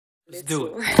Let's do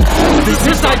it. This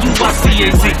is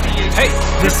IUIC. Hey,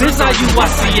 this is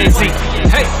IUIC.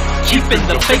 Hey, keeping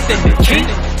the faith in the King,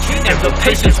 and the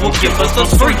patience will give us the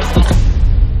strength.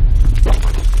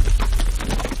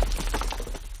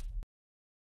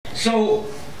 So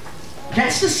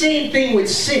that's the same thing with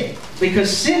sin,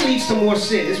 because sin leads to more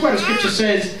sin. That's why the scripture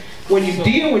says when you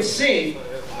deal with sin,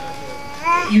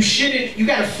 you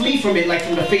gotta flee from it like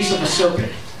from the face of a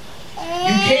serpent. You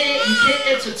can't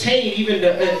entertain even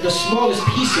the smallest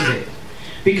piece of it,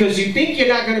 because you think you're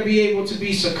not going to be able to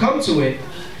be succumb to it.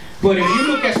 But if you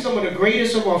look at some of the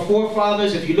greatest of our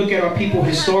forefathers, if you look at our people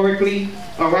historically,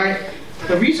 all right,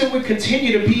 the reason we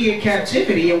continue to be in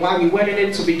captivity and why we went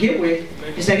in to begin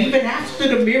with is that even after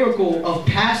the miracle of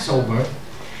Passover,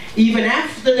 even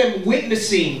after them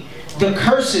witnessing the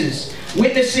curses,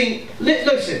 listen,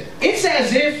 it's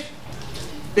as if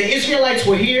the Israelites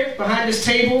were here behind this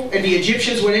table and the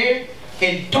Egyptians were there,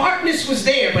 and darkness was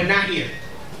there but not here.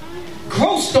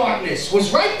 Gross darkness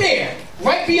was right there,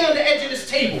 right beyond the edge of this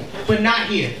table, but not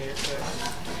here.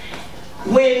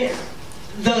 When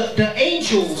the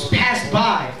angels passed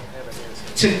by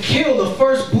to kill the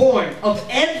firstborn of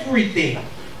everything,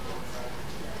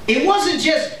 it wasn't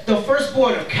just the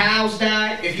firstborn of cows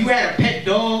died. If you had a pet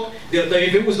dog, if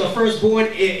it was the firstborn,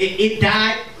 it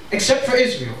died, except for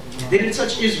Israel. They didn't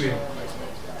touch Israel,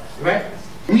 right?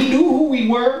 We knew who we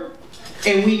were,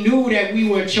 and we knew that we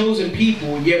were a chosen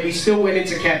people, yet we still went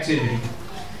into captivity.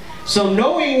 So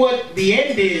knowing what the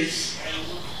end is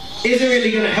isn't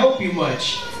really going to help you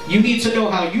much. You need to know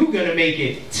how you're going to make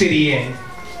it to the end,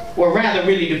 or rather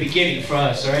really the beginning for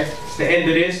us, all right? It's the end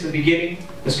of this, the beginning.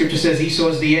 The scripture says Esau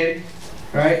is the end,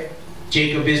 all right?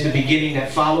 Jacob is the beginning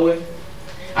that followeth.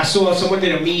 I saw someone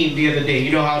did a meme the other day.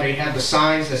 You know how they have the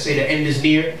signs that say the end is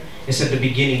near? It said the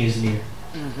beginning is near.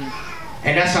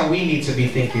 And that's how we need to be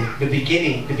thinking. The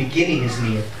beginning is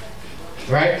near.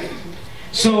 Right?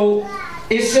 So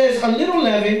it says a little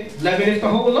leaven, leaveneth the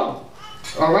whole lump.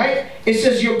 Alright? It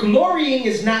says your glorying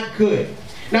is not good.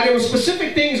 Now there were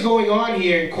specific things going on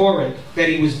here in Corinth that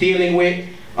he was dealing with.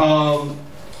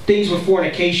 Things with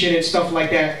fornication and stuff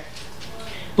like that.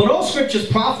 But all scripture is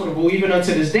profitable even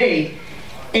unto this day.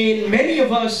 And many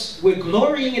of us, we're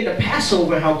glorying in the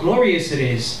Passover, how glorious it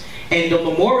is, and the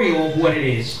memorial of what it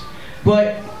is.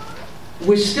 But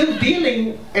we're still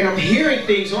dealing, and I'm hearing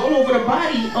things all over the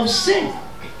body of sin.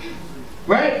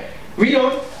 Right? Read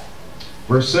on.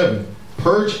 Verse 7.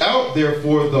 Purge out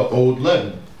therefore the old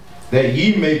leaven, that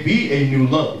ye may be a new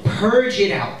lump. Purge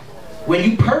it out. When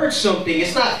you purge something,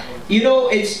 it's not, you know,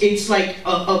 it's like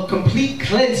a complete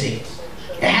cleansing.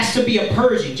 It has to be a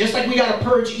purging. Just like we got to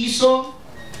purge Esau.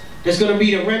 There's going to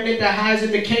be the remnant that hides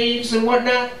in the caves and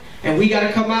whatnot. And we got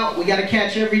to come out. We got to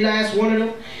catch every last one of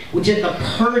them. Which is the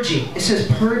purging. It says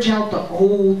purge out the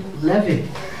old leaven.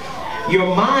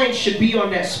 Your mind should be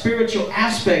on that spiritual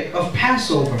aspect of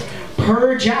Passover.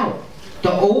 Purge out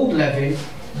the old leaven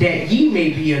that ye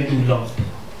may be a new lump.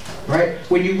 Right?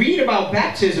 When you read about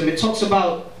baptism, it talks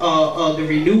about the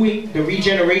renewing, the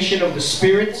regeneration of the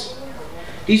spirits.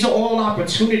 These are all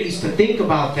opportunities to think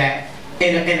about that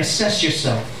and assess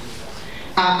yourself.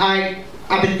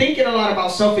 I've been thinking a lot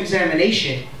about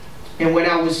self-examination, and when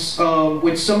I was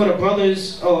with some of the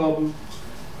brothers and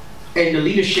the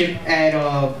leadership at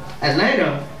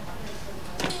Atlanta,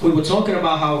 we were talking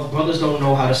about how brothers don't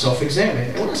know how to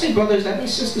self-examine. And when I say brothers, that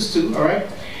means sisters too, all right?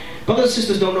 Brothers and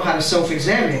sisters don't know how to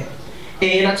self-examine.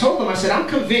 And I told them, I said, I'm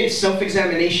convinced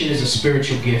self-examination is a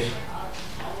spiritual gift.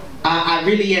 I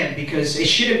really am, because it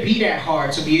shouldn't be that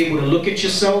hard to be able to look at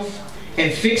yourself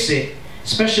and fix it,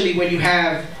 especially when you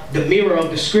have the mirror of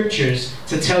the scriptures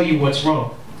to tell you what's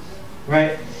wrong,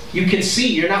 right? You can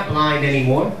see, you're not blind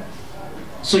anymore.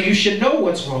 So you should know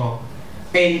what's wrong.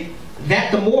 And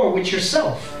that the more with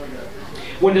yourself.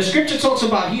 When the scripture talks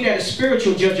about he that is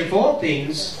spiritual judgeth all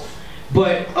things,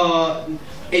 but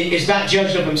is not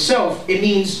judged of himself, it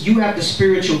means you have the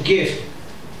spiritual gift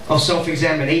of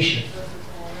self-examination.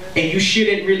 And you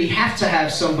shouldn't really have to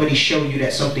have somebody show you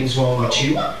that something's wrong with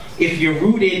you if you're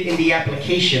rooted in the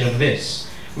application of this.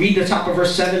 Read the top of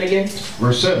verse 7 again.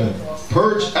 Verse 7.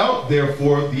 Purge out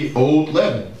therefore the old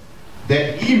leaven,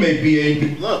 that ye may be a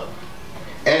new lump,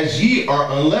 as ye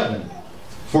are unleavened.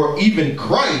 For even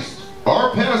Christ,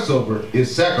 our Passover,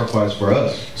 is sacrificed for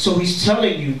us. So he's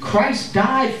telling you, Christ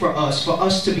died for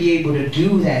us to be able to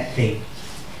do that thing.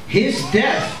 His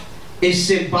death is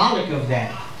symbolic of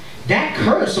that. That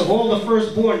curse of all the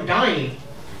firstborn dying,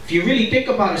 if you really think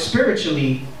about it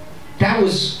spiritually, that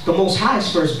was the Most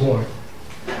High's firstborn.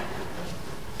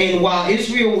 And while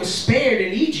Israel was spared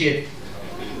in Egypt,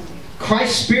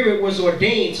 Christ's spirit was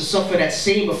ordained to suffer that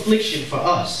same affliction for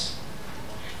us.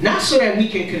 Not so that we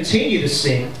can continue to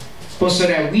sin, but so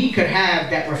that we could have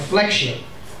that reflection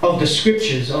of the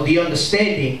scriptures, of the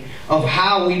understanding of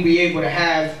how we be able to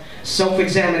have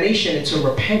self-examination and to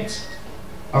repent.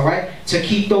 All right? To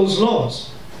keep those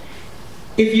laws.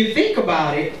 If you think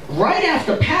about it, right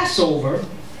after Passover,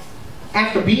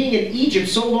 after being in Egypt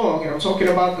so long, and I'm talking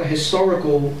about the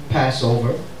historical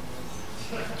Passover,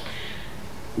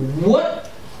 what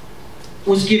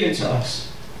was given to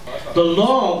us? The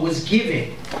law was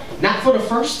given, not for the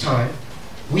first time.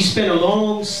 We spent a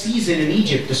long season in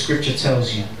Egypt, the scripture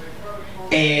tells you.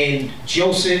 And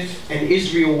Joseph and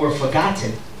Israel were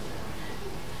forgotten.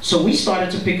 So we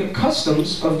started to pick up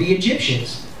customs of the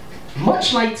Egyptians,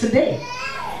 much like today.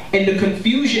 And the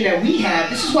confusion that we have,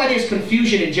 this is why there's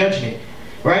confusion in judgment,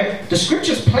 right? The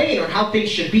scripture's plain on how things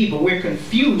should be, but we're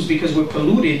confused because we're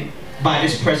polluted by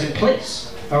this present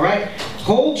place. All right?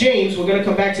 Hold James, we're going to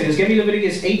come back to this. Give me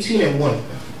Leviticus 18 and 1.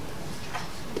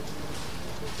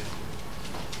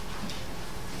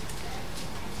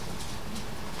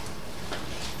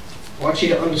 I want you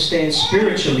to understand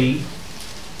spiritually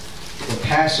what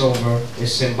Passover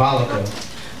is symbolic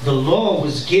of. The law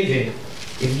was given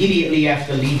immediately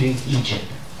after leaving Egypt.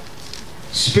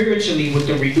 Spiritually, with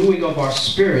the renewing of our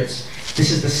spirits,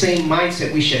 this is the same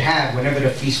mindset we should have whenever the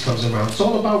feast comes around. It's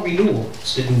all about renewal.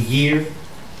 It's the new year.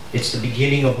 It's the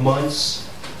beginning of months.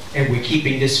 And we're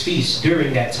keeping this feast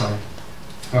during that time.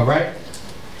 All right?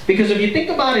 Because if you think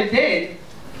about it then,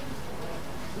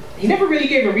 he never really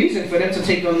gave a reason for them to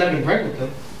take unleavened bread with them.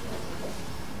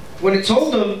 When it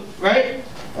told them, right,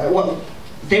 well,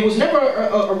 there was never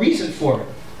a reason for it.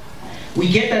 We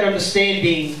get that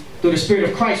understanding through the Spirit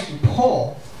of Christ through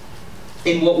Paul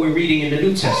in what we're reading in the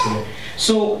New Testament.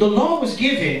 So the law was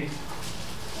given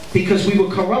because we were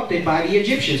corrupted by the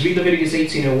Egyptians. Read Leviticus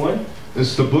 18 and 1.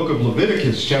 It's the book of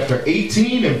Leviticus, chapter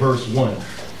 18 and verse 1.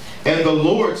 And the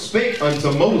Lord spake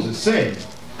unto Moses, saying,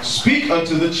 Speak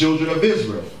unto the children of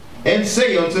Israel, and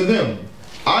say unto them,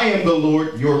 I am the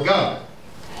Lord your God.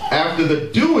 After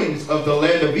the doings of the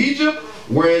land of Egypt,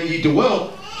 wherein ye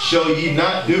dwelt, shall ye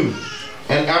not do.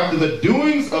 And after the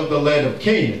doings of the land of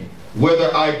Canaan,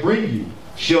 whither I bring you,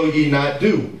 shall ye not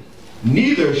do.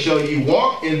 Neither shall ye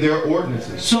walk in their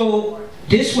ordinances. So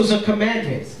this was a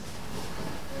commandment.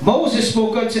 Moses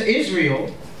spoke unto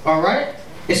Israel, all right?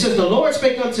 It says the Lord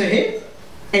spake unto him,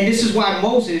 and this is why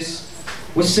Moses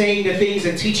was saying the things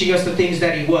and teaching us the things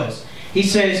that he was. He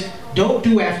says, don't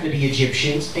do after the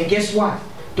Egyptians, and guess what?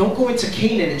 Don't go into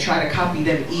Canaan and try to copy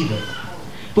them either.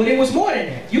 But it was more than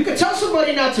that. You could tell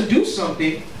somebody not to do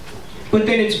something, but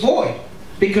then it's void.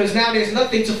 Because now there's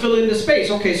nothing to fill in the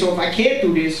space. Okay, so if I can't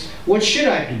do this, what should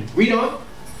I do? Read on.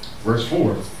 Verse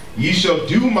 4. Ye shall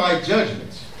do my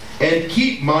judgments, and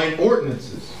keep mine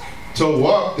ordinances, to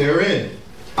walk therein.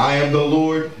 I am the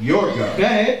Lord your God. Go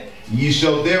ahead. Ye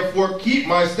shall therefore keep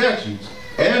my statutes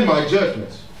and my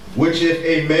judgments, which if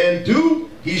a man do,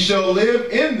 he shall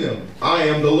live in them. I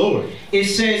am the Lord. It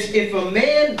says, if a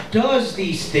man does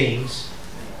these things,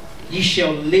 ye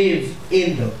shall live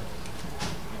in them.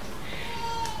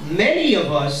 Many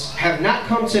of us have not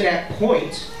come to that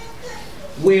point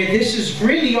where this is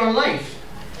really our life.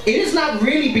 It has not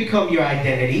really become your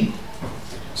identity.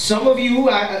 Some of you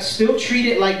still treat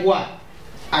it like what?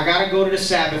 I gotta go to the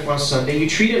Sabbath on Sunday. You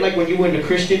treat it like when you were in the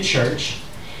Christian church.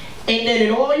 And then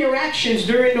in all your actions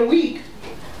during the week,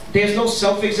 there's no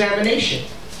self-examination.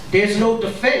 There's no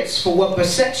defense for what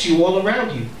besets you all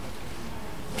around you.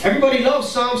 Everybody loves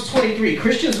Psalms 23.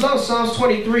 Christians love Psalms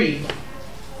 23.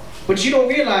 But you don't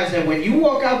realize that when you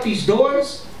walk out these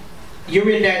doors, you're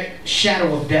in that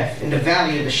shadow of death, in the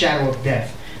valley of the shadow of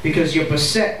death. Because you're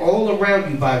beset all around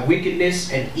you by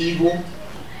wickedness and evil,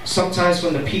 sometimes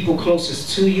from the people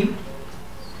closest to you.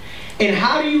 And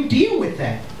how do you deal with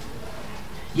that?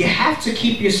 You have to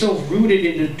keep yourself rooted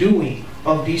in the doing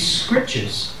of these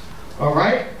scriptures. All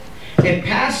right? And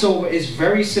Passover is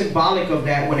very symbolic of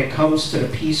that when it comes to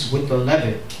the piece with the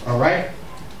leaven. All right?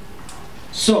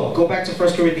 So, go back to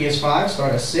 1 Corinthians 5,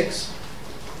 start at 6.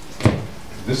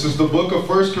 This is the book of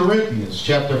 1 Corinthians,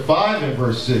 chapter 5 and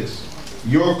verse 6.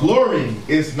 Your glorying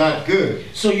is not good.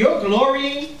 So your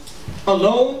glorying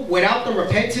alone, without the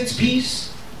repentance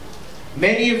piece,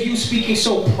 many of you speaking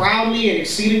so proudly and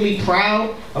exceedingly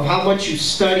proud of how much you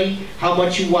study, how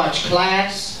much you watch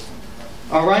class,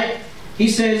 all right? He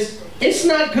says, it's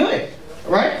not good,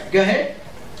 all right? Go ahead.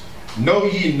 Know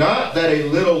ye not that a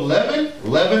little leaven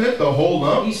leaveneth the whole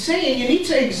lump? He's saying you need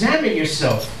to examine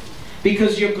yourself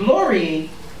because you're glorying,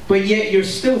 but yet you're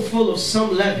still full of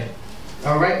some leaven,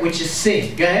 all right, which is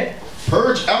sin. Go ahead.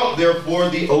 Purge out therefore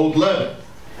the old leaven,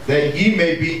 that ye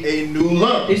may be a new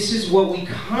lump. This is what we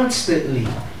constantly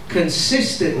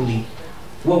consistently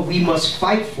what we must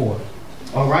fight for.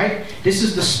 All right? This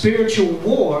is the spiritual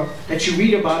war that you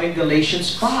read about in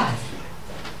Galatians 5.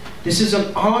 This is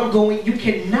an ongoing, you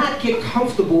cannot get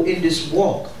comfortable in this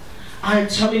walk. I'm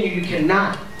telling you, you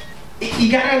cannot.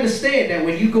 You got to understand that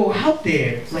when you go out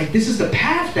there, like, this is the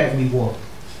path that we walk.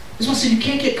 That's why I said you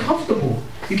can't get comfortable.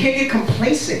 You can't get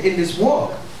complacent in this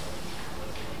walk.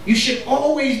 You should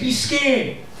always be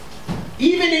scared.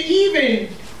 Even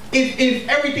if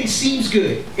everything seems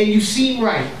good and you seem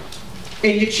right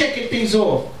and you're checking things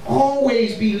off,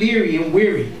 always be leery and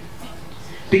weary.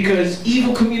 Because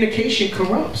evil communication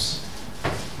corrupts.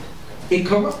 It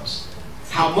corrupts.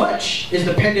 How much is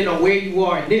dependent on where you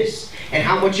are in this and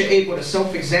how much you're able to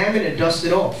self-examine and dust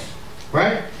it off.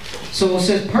 Right? So it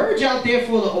says, purge out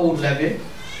therefore the old leaven,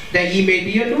 that ye may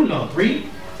be a new lump. Read.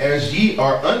 As ye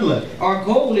are unleavened. Our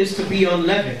goal is to be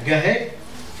unleavened. Go ahead.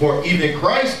 For even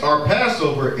Christ our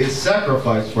Passover is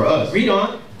sacrificed for us. Read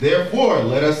on. Therefore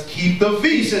let us keep the feast.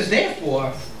 He says,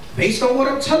 therefore, based on what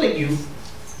I'm telling you,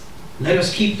 let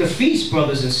us keep the feast,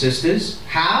 brothers and sisters.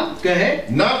 How? Go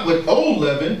ahead. Not with old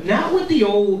leaven. Not with the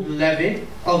old leaven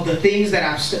of the things that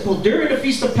I've said. Well, during the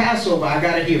Feast of Passover, I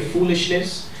got to hear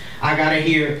foolishness. I got to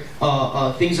hear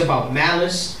things about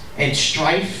malice and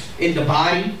strife in the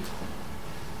body.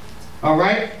 All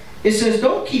right? It says,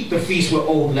 don't keep the feast with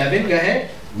old leaven. Go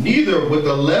ahead. Neither with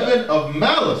the leaven of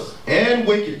malice and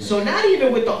wickedness. So not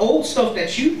even with the old stuff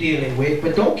that you're dealing with,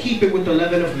 but don't keep it with the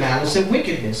leaven of malice and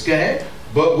wickedness. Go ahead.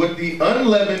 But with the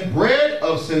unleavened bread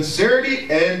of sincerity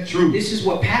and truth. This is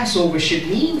what Passover should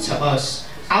mean to us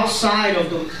outside of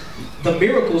the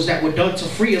miracles that were done to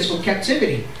free us from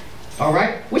captivity. All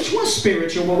right? Which was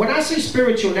spiritual. But when I say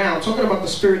spiritual now, I'm talking about the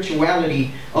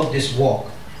spirituality of this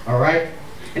walk. All right?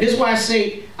 And this is why I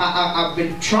say I've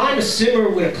been trying to simmer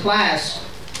with a class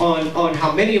on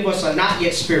how many of us are not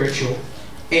yet spiritual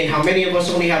and how many of us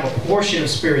only have a portion of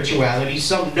spirituality,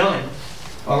 some none.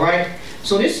 All right?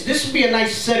 So this would be a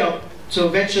nice setup to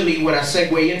eventually, when I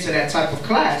segue into that type of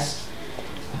class,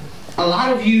 a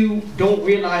lot of you don't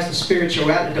realize the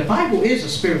spirituality. The Bible is a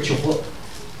spiritual book.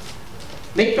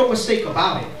 Make no mistake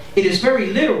about it. It is very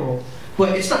literal,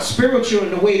 but it's not spiritual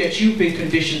in the way that you've been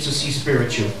conditioned to see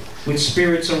spiritual, with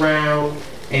spirits around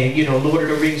and, you know, Lord of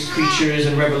the Rings creatures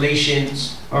and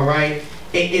Revelations. All right,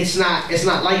 it's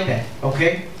not like that.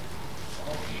 Okay,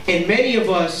 and many of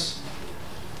us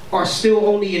are still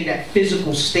only in that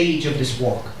physical stage of this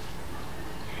walk,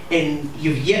 and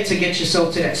you've yet to get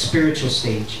yourself to that spiritual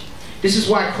stage. This is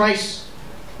why Christ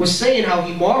was saying how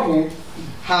he marveled,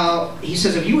 how he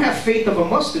says, if you have faith of a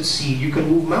mustard seed, you can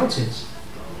move mountains.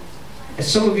 And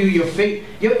some of you, your faith,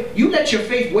 you let your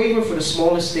faith waver for the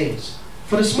smallest things,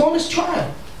 for the smallest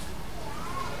trial.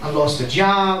 I lost a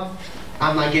job,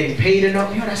 I'm not getting paid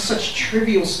enough. Yo, that's such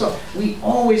trivial stuff. We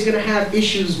always gonna have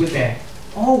issues with that,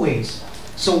 always.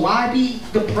 So why be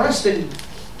depressed and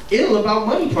ill about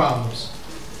money problems?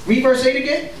 Read verse 8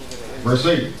 again. Verse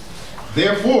 8.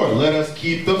 Therefore let us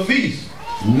keep the feast,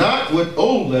 not with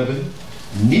old leaven,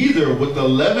 neither with the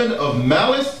leaven of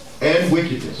malice and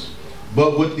wickedness,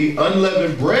 but with the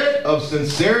unleavened bread of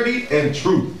sincerity and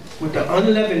truth. With the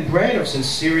unleavened bread of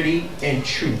sincerity and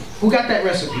truth. Who got that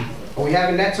recipe? Are we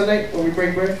having that tonight when we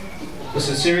break bread? The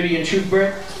sincerity and truth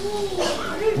bread?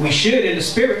 We should in the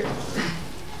spirit.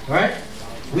 All right?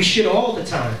 We should all the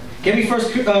time. Give me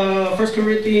First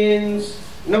Corinthians.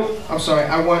 No, I'm sorry.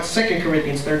 I want 2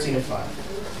 Corinthians 13 and 5.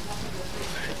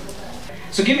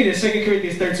 So give me the 2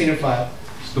 Corinthians 13 and 5.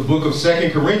 It's the book of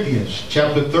 2 Corinthians,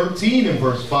 chapter 13 and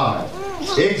verse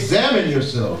 5. Examine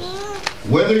yourselves,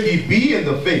 whether ye be in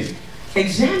the faith.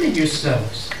 Examine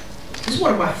yourselves. This is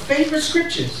one of my favorite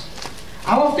scriptures.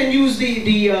 I often use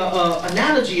the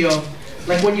analogy of,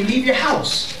 like, when you leave your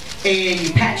house and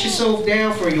you pat yourself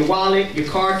down for your wallet, your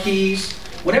car keys,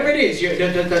 whatever it is,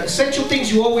 the essential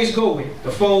things you always go with,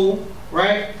 the phone,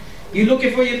 right? You're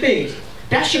looking for your things.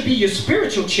 That should be your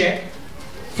spiritual check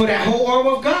for that whole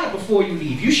armor of God before you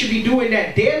leave. You should be doing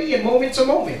that daily and moment to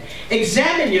moment.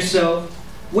 Examine yourself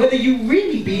whether you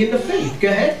really be in the faith. Go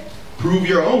ahead. Prove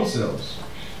your own selves.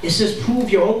 It says prove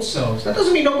your own selves. That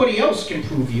doesn't mean nobody else can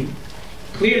prove you.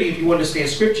 Clearly, if you understand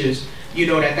scriptures, you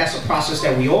know that that's a process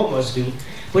that we all must do.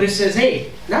 But it says,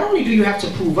 hey, not only do you have to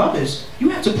prove others, you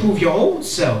have to prove your own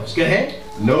selves. Go ahead.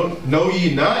 Know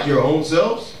ye not your own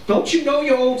selves? Don't you know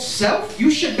your own self?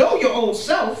 You should know your own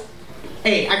self.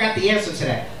 Hey, I got the answer to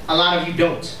that. A lot of you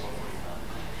don't.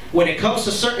 When it comes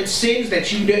to certain sins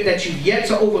that you've yet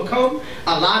to overcome,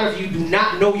 a lot of you do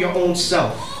not know your own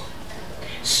self.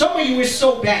 Some of you is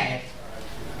so bad,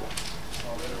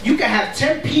 you can have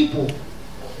 10 people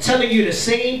telling you the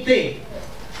same thing,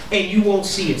 and you won't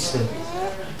see it still.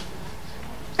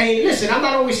 Hey, listen, I'm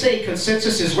not always saying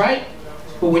consensus is right,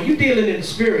 but when you're dealing in the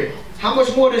spirit, how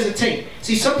much more does it take?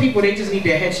 See, some people, they just need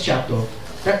their heads chopped off.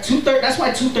 That's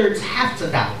why 2/3 have to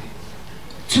die.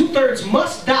 2/3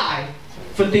 must die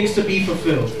for things to be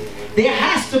fulfilled. There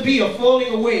has to be a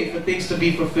falling away for things to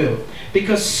be fulfilled.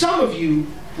 Because some of you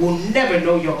will never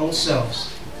know your own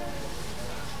selves.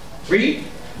 Read.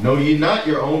 Know ye not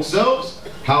your own selves,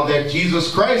 how that Jesus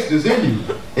Christ is in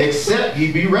you, except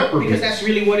ye be reprobate. Because that's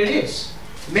really what it is.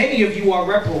 Many of you are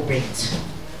reprobate.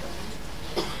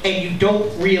 And you don't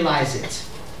realize it.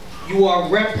 You are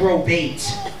reprobate.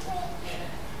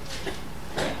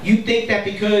 You think that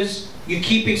because you're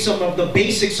keeping some of the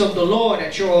basics of the law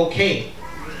that you're okay.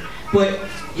 But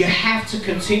you have to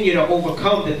continue to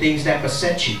overcome the things that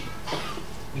beset you.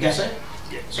 You got that?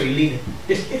 Yeah. So you leave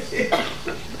it.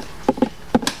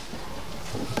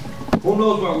 Who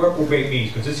knows what reprobate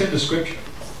means? Because it's in the scripture.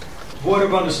 Void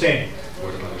of understanding.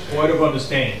 Void of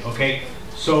understanding. Okay?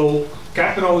 So,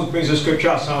 Captain always brings the scripture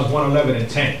out, Psalms 111 and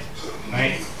 10.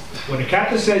 Right? When the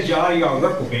captain says you are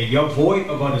reprobate, you're void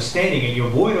of understanding. And you're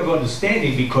void of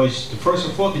understanding because the first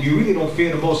and foremost, you really don't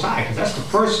fear the Most High. Because that's the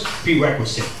first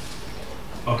prerequisite.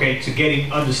 Okay? To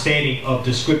getting understanding of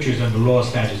the scriptures and the law,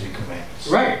 statutes, and commandments.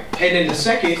 Right. And then the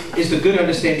second is the good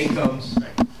understanding comes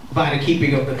by the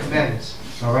keeping of the commandments.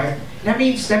 All right? That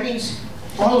means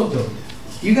all of them.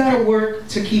 You got to work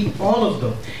to keep all of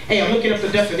them. Hey, I'm looking up the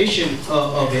definition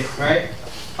of it, right?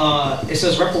 It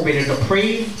says reprobate, a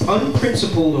depraved,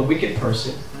 unprincipled, or wicked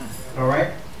person. All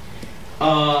right?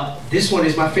 This one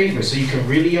is my favorite, so you can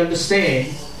really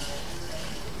understand.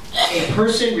 A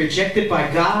person rejected by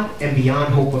God and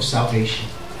beyond hope of salvation.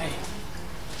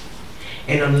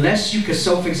 And unless you can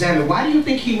self-examine, why do you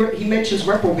think he mentions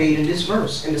reprobate in this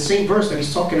verse, in the same verse that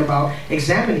he's talking about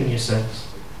examining yourselves?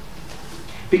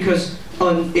 Because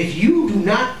if you do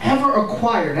not ever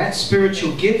acquire that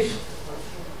spiritual gift,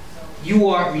 you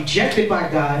are rejected by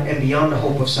God and beyond the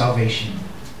hope of salvation.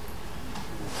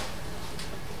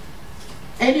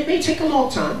 And it may take a long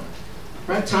time,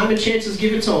 right? Time and chance is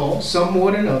given to all, some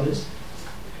more than others.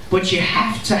 But you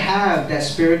have to have that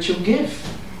spiritual gift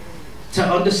to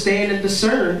understand and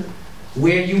discern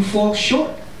where you fall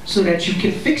short so that you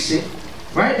can fix it,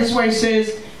 right? That's why he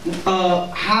says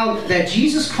how that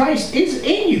Jesus Christ is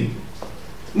in you.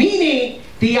 Meaning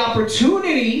the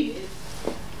opportunity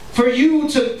for you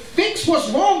to fix what's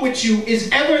wrong with you is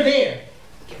ever there.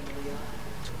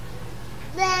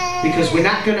 Because we're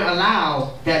not going to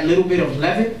allow that little bit of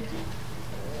leaven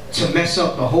to mess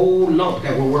up the whole lump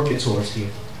that we're working towards here.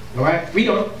 All right? Read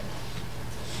on.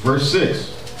 Verse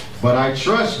 6. But I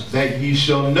trust that ye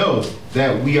shall know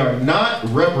that we are not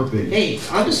reprobate. Hey,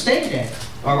 understand that.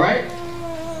 All right?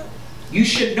 You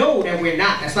should know that we're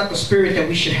not. That's not the spirit that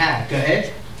we should have. Go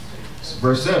ahead.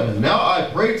 Verse 7. Now I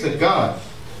pray to God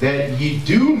that ye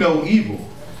do no evil,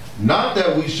 not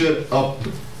that we should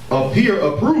appear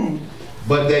approved,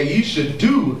 but that ye should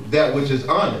do that which is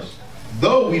honest,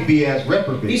 though we be as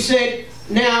reprobate. He said,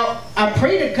 now I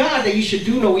pray to God that you should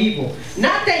do no evil.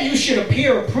 Not that you should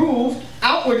appear approved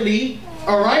outwardly,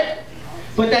 all right?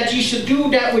 But that ye should do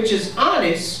that which is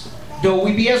honest, though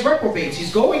we be as reprobates.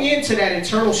 He's going into that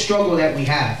internal struggle that we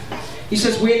have. He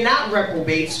says we're not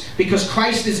reprobates because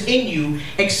Christ is in you,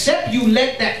 except you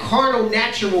let that carnal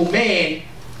natural man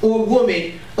or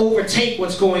woman overtake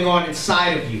what's going on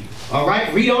inside of you. All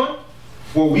right, read on.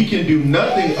 For we can do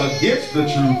nothing against the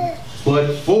truth,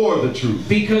 but for the truth.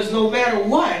 Because no matter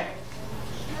what,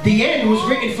 the end was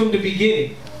written from the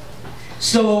beginning.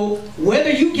 So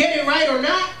whether you get it right or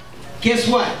not, guess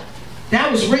what? That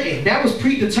was written. That was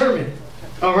predetermined.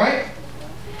 All right?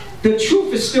 The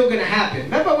truth is still going to happen.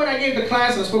 Remember when I gave the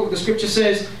class and I spoke, the scripture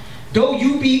says, though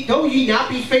ye not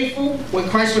be faithful, when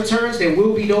Christ returns, there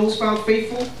will be those found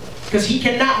faithful. Because he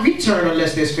cannot return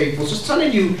unless there's faithful. So it's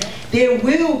telling you, there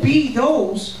will be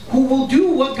those who will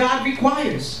do what God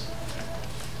requires.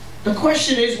 The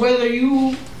question is whether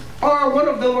you are one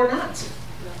of them or not.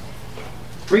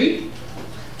 Read.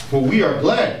 For we are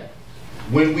glad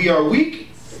when we are weak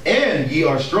and ye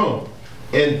are strong.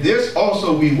 And this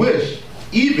also we wish,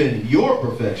 even your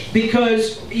perfection.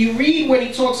 Because you read when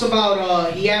he talks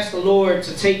about, he asked the Lord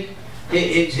to take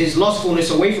his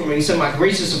lustfulness away from him. He said, my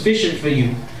grace is sufficient for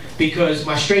you, because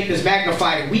my strength is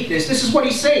magnified in weakness. This is what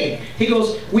he's saying. He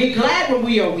goes, we're glad when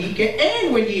we are weak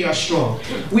and when ye are strong.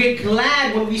 We're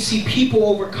glad when we see people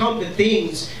overcome the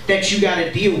things that you got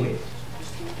to deal with.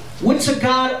 Would to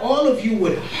God all of you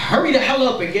would hurry the hell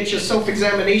up and get your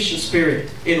self-examination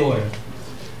spirit in order.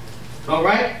 All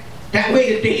right? That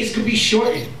way the days could be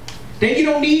shortened. Then you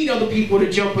don't need other people to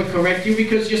jump and correct you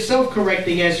because you're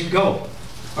self-correcting as you go.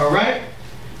 All right?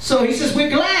 So he says, we're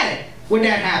glad when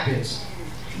that happens.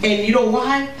 And you know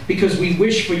why? Because we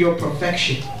wish for your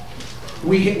perfection.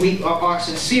 Our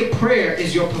sincere prayer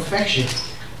is your perfection.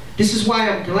 This is why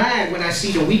I'm glad when I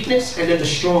see the weakness and then the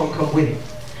strong come with it.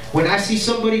 When I see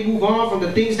somebody move on from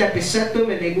the things that beset them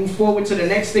and they move forward to the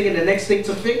next thing and the next thing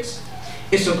to fix,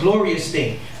 it's a glorious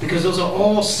thing. Because those are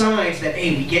all signs that,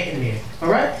 hey, we getting there.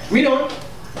 Alright? Read on.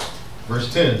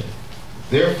 Verse 10.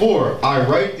 Therefore, I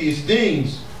write these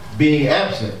things being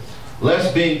absent,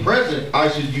 lest being present I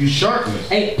should use sharpness.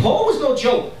 Hey, Paul was no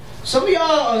joke. Some of y'all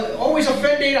are always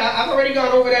offended. I've already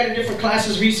gone over that in different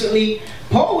classes recently.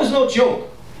 Paul was no joke.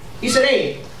 He said,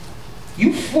 hey,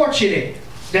 you fortunate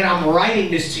that I'm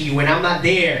writing this to you and I'm not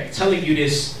there telling you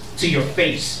this to your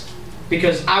face,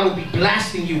 because I will be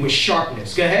blasting you with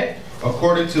sharpness. Go ahead.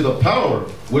 According to the power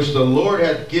which the Lord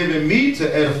hath given me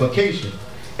to edification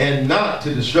and not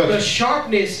to destruction. The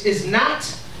sharpness is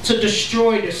not to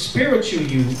destroy the spiritual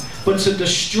you, but to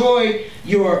destroy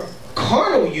your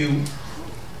carnal you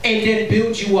and then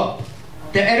build you up.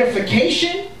 The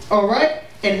edification, all right,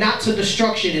 and not to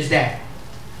destruction is that.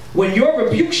 When you're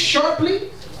rebuked sharply,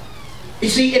 you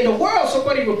see, in the world,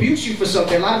 somebody rebukes you for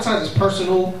something. A lot of times it's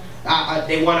personal.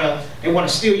 They wanna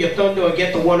steal your thunder or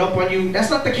get the one up on you.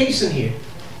 That's not the case in here.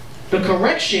 The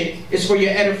correction is for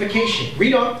your edification.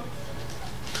 Read on.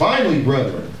 Finally,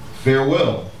 brethren,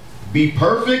 farewell. Be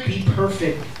perfect. Be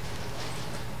perfect.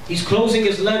 He's closing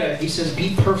his letter. He says,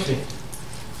 be perfect.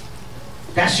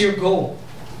 That's your goal,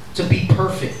 to be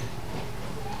perfect.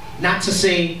 Not to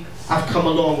say, I've come a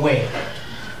long way,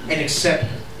 and accept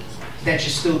that you're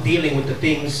still dealing with the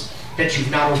things that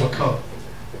you've not overcome.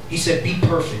 He said, be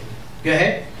perfect. Go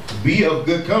ahead. Be of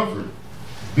good comfort.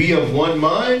 Be of one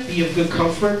mind. Be of good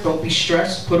comfort. Don't be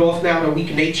stressed. Put off now the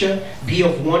weak nature. Be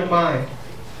of one mind.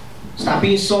 Stop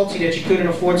being salty that you couldn't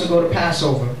afford to go to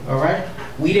Passover. All right?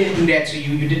 We didn't do that to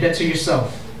you. You did that to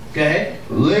yourself. Go ahead.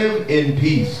 Live in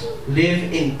peace.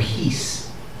 Live in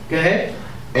peace. Go ahead.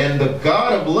 And the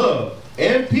God of love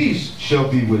and peace shall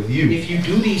be with you. If you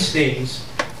do these things,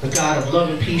 the God of love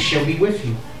and peace shall be with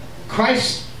you.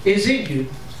 Christ is in you,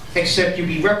 except you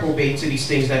be reprobate to these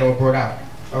things that are brought out.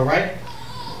 All right?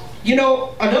 You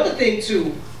know, another thing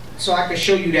too, so I can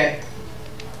show you that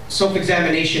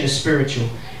self-examination is spiritual.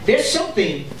 There's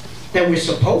something that we're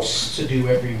supposed to do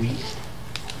every week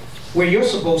where you're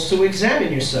supposed to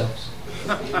examine yourselves.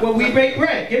 When we break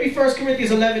bread. Give me 1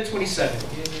 Corinthians 11:27.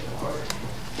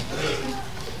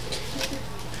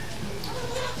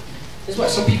 That's why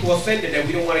some people are offended that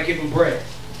we don't want to give them bread.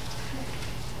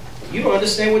 You don't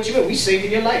understand what you mean. We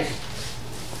saving your life.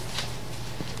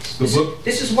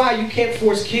 This is why you can't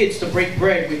force kids to break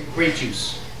bread with grape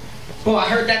juice. Boy, I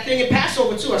heard that thing in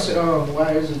Passover too. I said, oh,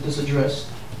 why isn't this addressed?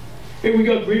 Hey, we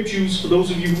got grape juice for those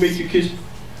of you who make your kids.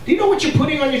 Do you know what you're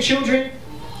putting on your children?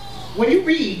 When you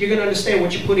read, you're going to understand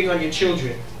what you're putting on your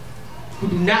children who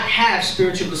do not have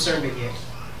spiritual discernment yet.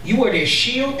 You are their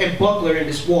shield and buckler in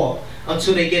this war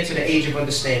until they get to the age of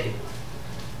understanding.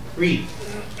 Read.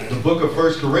 The book of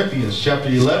 1 Corinthians chapter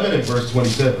 11 and verse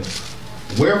 27.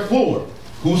 Wherefore,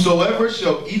 whosoever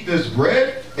shall eat this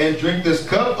bread and drink this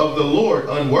cup of the Lord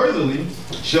unworthily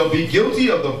shall be guilty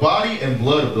of the body and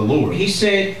blood of the Lord. He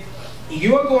said,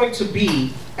 you're going to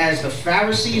be as the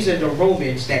Pharisees and the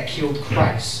Romans that killed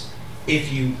Christ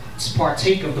if you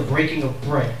partake of the breaking of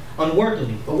bread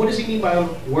unworthily. But what does he mean by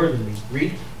unworthily?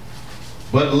 Read.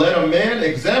 But let a man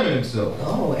examine himself.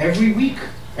 Oh, every week.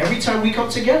 Every time we come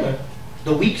together.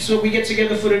 The weeks when we get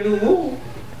together for the new moon,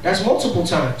 that's multiple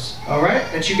times, all right,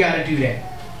 that you got to do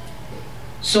that.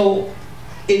 So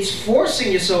it's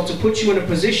forcing yourself to put you in a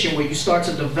position where you start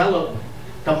to develop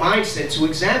the mindset to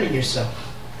examine yourself.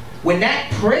 When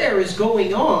that prayer is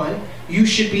going on, you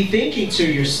should be thinking to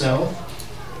yourself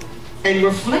and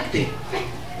reflecting,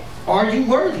 are you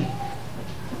worthy?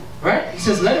 Right? He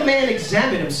says, let a man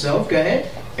examine himself. Go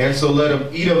ahead. And so let him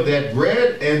eat of that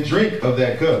bread and drink of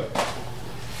that cup.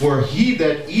 For he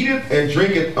that eateth and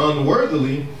drinketh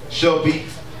unworthily shall be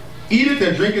eateth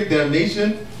and drinketh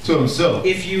damnation to himself.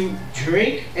 If you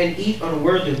drink and eat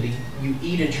unworthily, you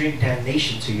eat and drink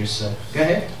damnation to yourself. Go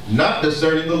ahead. Not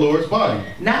discerning the Lord's body.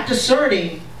 Not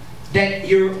discerning that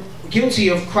you're guilty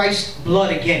of Christ's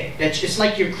blood again. That it's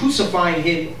like you're crucifying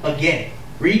him again.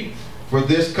 Read. For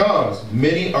this cause,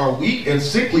 many are weak and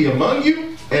sickly among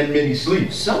you, and many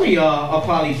sleep. Some of y'all are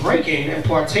probably breaking and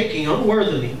partaking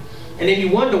unworthily. And then you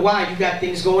wonder why you got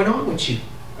things going on with you.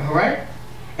 All right?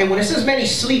 And when it says many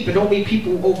sleep, it don't mean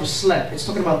people overslept. It's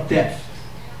talking about death.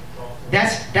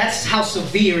 That's how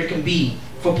severe it can be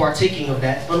for partaking of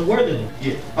that unworthily.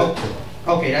 Yeah.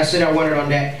 Okay, that's it. I wanted on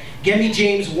that. Give me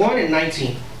James 1 and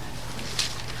 19.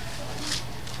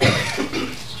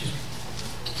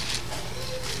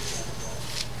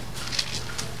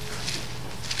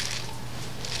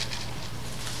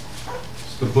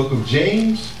 the book of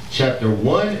James, chapter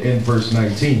 1 and verse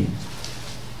 19.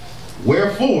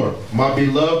 Wherefore, my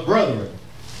beloved brethren,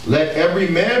 let every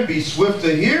man be swift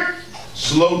to hear,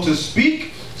 slow to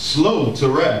speak, slow to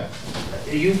wrath.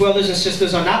 You brothers and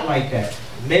sisters are not like that.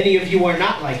 Many of you are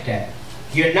not like that.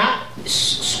 You're not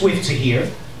swift to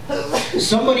hear.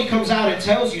 Somebody comes out and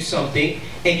tells you something,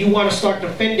 and you want to start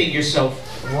defending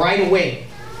yourself right away,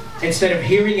 instead of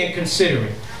hearing and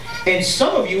considering. And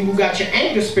some of you who got your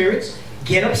anger spirits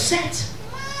get upset.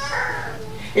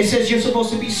 It says you're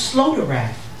supposed to be slow to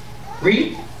wrath.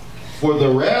 Read. For the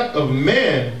wrath of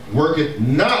man worketh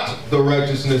not the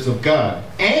righteousness of God.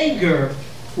 Anger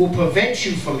will prevent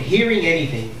you from hearing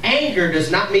anything. Anger does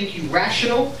not make you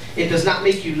rational. It does not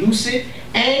make you lucid.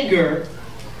 Anger,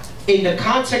 in the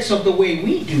context of the way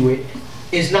we do it,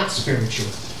 is not spiritual.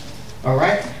 All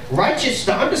right?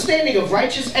 The understanding of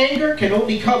righteous anger can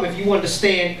only come if you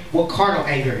understand what carnal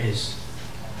anger is.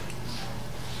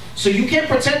 So you can't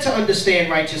pretend to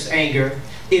understand righteous anger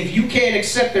if you can't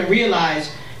accept and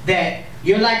realize that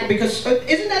you're like, because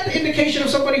isn't that the indication of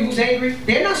somebody who's angry?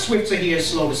 They're not swift to hear and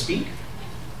slow to speak.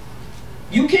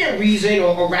 You can't reason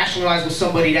or rationalize with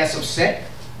somebody that's upset.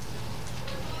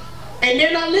 And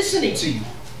they're not listening to you.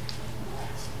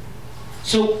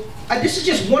 So this is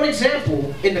just one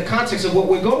example in the context of what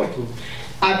we're going through.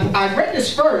 I read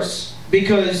this verse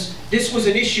because this was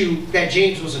an issue that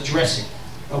James was addressing.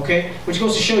 Okay? Which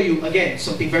goes to show you, again,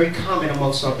 something very common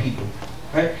amongst our people.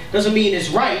 Right? Doesn't mean it's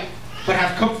right, but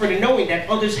have comfort in knowing that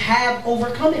others have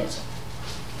overcome it.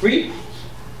 Read.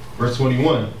 Verse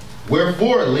 21.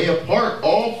 Wherefore lay apart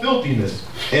all filthiness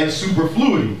and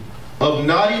superfluity of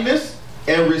naughtiness,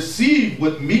 and receive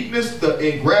with meekness the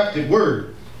engrafted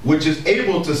word, which is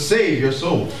able to save your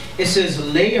soul. It says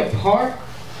lay apart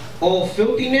all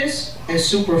filthiness and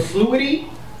superfluity,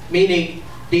 meaning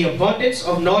the abundance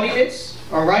of naughtiness,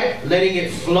 all right, letting it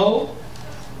flow,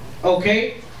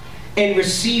 okay, and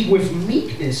receive with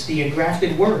meekness the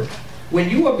engrafted word. When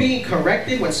you are being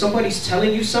corrected, when somebody's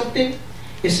telling you something,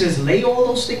 it says lay all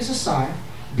those things aside,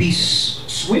 be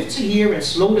swift to hear and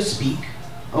slow to speak,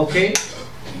 okay,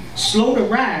 slow to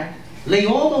wrath, lay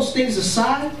all those things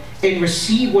aside and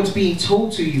receive what's being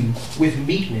told to you with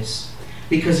meekness,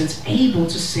 because it's able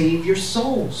to save your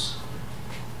souls.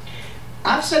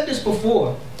 I've said this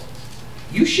before.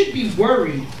 You should be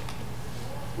worried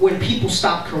when people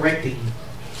stop correcting you.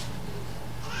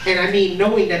 And I mean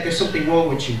knowing that there's something wrong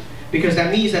with you, because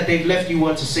that means that they've left you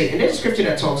unto Satan. And there's a scripture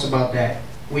that talks about that,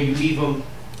 where you leave them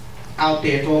out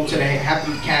there, throw them to have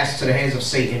them cast to the hands of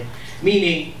Satan.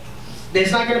 Meaning,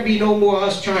 there's not going to be no more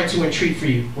us trying to entreat for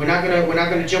you. We're not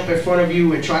going to jump in front of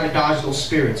you and try to dodge those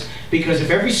spirits. Because if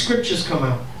every scriptures come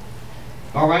out,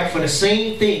 all right, for the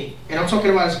same thing, and I'm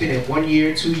talking about it's been in 1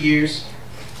 year, 2 years,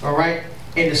 all right,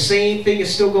 and the same thing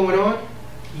is still going on,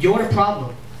 you're the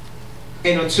problem.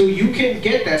 And until you can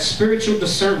get that spiritual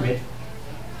discernment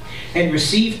and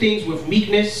receive things with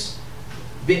meekness,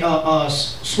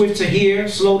 swift to hear,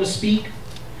 slow to speak,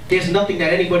 there's nothing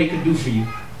that anybody can do for you.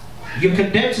 You're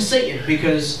condemned to Satan,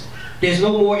 because there's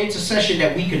no more intercession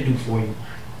that we can do for you.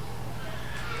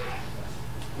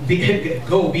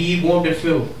 Go, be ye warmed and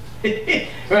filled.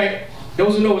 Right?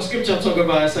 Those who know what scripture I'm talking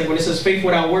about, it's like when it says faith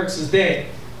without works is dead.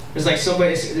 It's like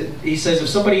somebody, he says if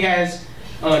somebody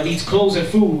needs clothes and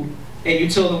food, and you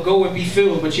tell them go and be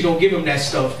filled, but you don't give them that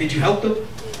stuff, did you help them?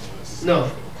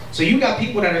 No. So you got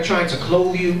people that are trying to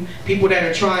clothe you, people that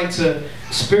are trying to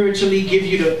spiritually give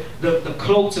you the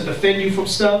cloak to defend you from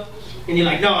stuff, and you're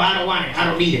like, no, I don't want it, I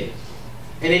don't need it.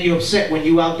 And then you're upset when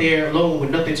you're out there alone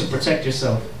with nothing to protect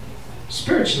yourself.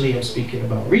 Spiritually, I'm speaking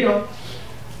about. Read on.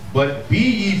 But be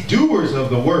ye doers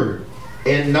of the word,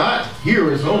 and not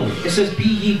hearers only. It says, be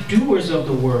ye doers of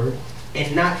the word,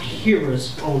 and not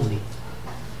hearers only.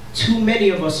 Too many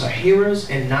of us are hearers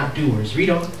and not doers. Read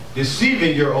on.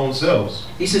 Deceiving your own selves.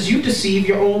 He says you deceive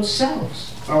your own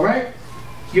selves. All right?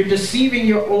 You're deceiving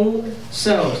your own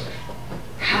selves.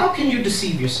 How can you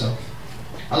deceive yourself?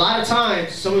 A lot of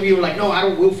times, some of you are like, no, I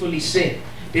don't willfully sin.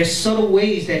 There's subtle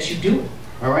ways that you do it.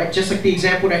 All right? Just like the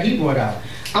example that he brought out.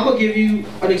 I'm going to give you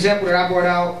an example that I brought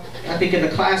out, I think, in the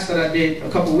class that I did a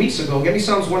couple weeks ago. Give me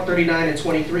Psalms 139 and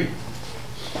 23.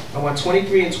 I want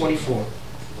 23 and 24.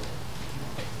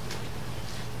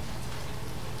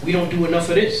 We don't do enough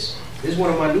of this. This is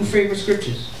one of my new favorite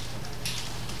scriptures.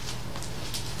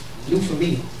 New for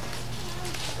me.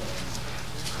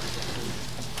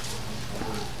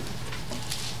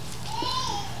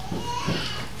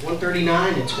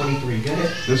 139 and 23. Go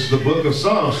ahead. This is the book of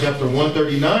Psalms, chapter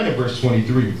 139 and verse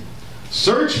 23.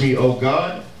 Search me, O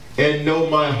God, and know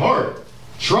my heart.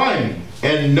 Try me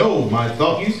and know my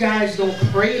thoughts. You guys don't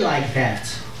pray like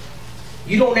that.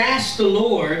 You don't ask the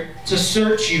Lord to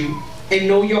search you and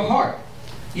know your heart.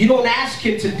 You don't ask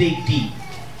him to dig deep.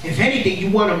 If anything, you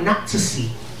want him not to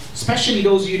see. Especially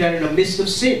those of you that are in the midst of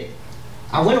sin.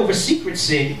 I went over secret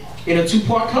sin in a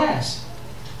 2-part class.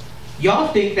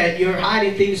 Y'all think that you're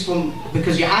hiding things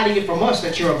because you're hiding it from us,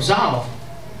 that you're absolved.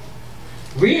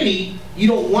 Really, you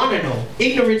don't want to know.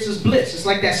 Ignorance is bliss. It's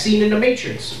like that scene in The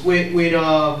Matrix with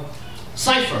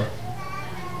Cypher.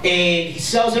 And he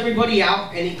sells everybody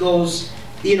out, and he goes,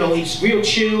 you know, he's real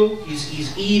chill,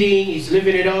 he's eating, he's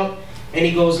living it up, and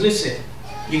he goes, listen,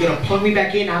 you're going to plug me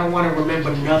back in, I don't want to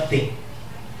remember nothing.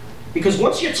 Because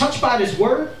once you're touched by this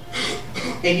word,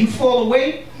 and you fall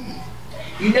away,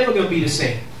 you're never going to be the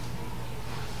same.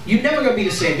 You're never going to be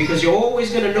the same, because you're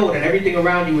always going to know that everything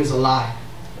around you is a lie.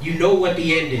 You know what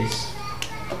the end is.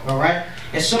 Alright?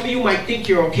 And some of you might think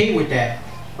you're okay with that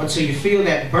until you feel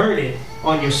that burning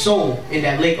on your soul in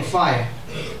that lake of fire.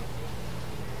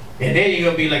 And then you're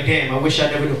going to be like, damn, I wish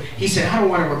I never knew. He said, I don't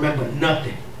want to remember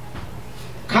nothing.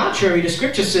 Contrary, the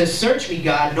scripture says, search me,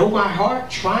 God, know my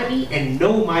heart, try me, and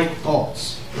know my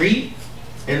thoughts. Read.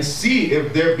 And see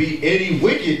if there be any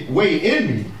wicked way in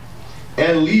me,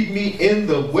 and lead me in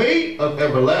the way of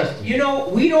everlasting. You know,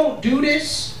 we don't do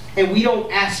this, and we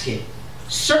don't ask it.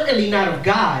 Certainly not of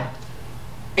God,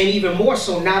 and even more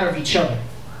so not of each other.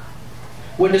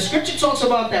 When the scripture talks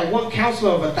about that one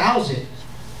counselor of 1,000,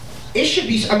 it should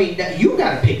be, I mean, that you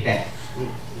got to pick that.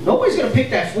 Nobody's going to pick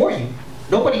that for you.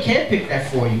 Nobody can pick that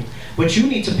for you. But you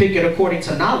need to pick it according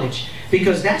to knowledge,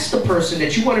 because that's the person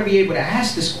that you want to be able to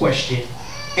ask this question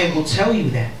and will tell you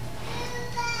that.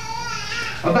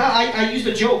 About, I used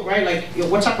a joke, right? Like,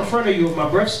 what type of friend are you if my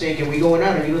breath stink and we going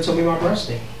out and you don't tell me my breath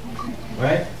stink?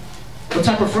 Right? What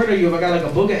type of friend are you if I got like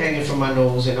a booger hanging from my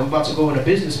nose and I'm about to go in a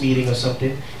business meeting or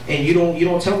something and you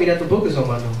don't tell me that the booger's on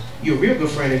my nose? You're a real good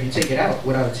friend if you take it out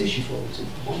without a tissue for it too.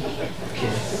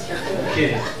 I'm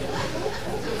kidding.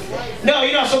 No,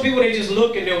 you know, some people, they just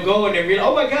look and they'll go and they realize,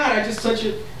 oh my God, I just touched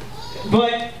it.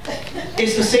 But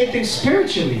it's the same thing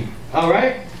spiritually, all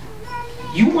right?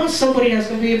 You want somebody that's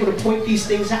going to be able to point these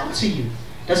things out to you,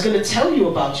 that's going to tell you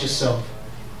about yourself.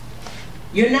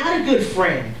 You're not a good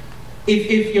friend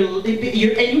if you're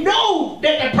and you know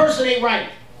that that person ain't right,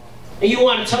 and you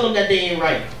want to tell them that they ain't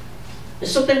right.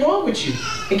 There's something wrong with you.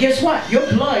 And guess what? Your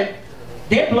blood,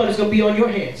 their blood is going to be on your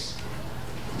hands.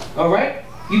 All right?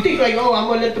 You think like, oh, I'm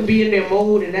going to let them be in their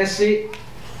mode and that's it.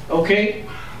 Okay?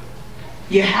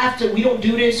 You have to, we don't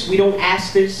do this, we don't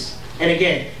ask this. And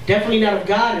again, definitely not of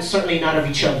God and certainly not of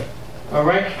each other. All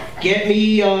right? Get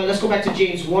me, let's go back to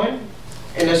James 1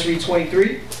 and let's read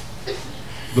 23.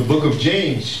 The book of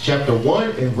James, chapter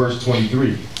 1 and verse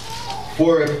 23.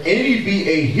 For if any be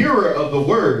a hearer of the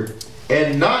word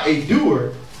and not a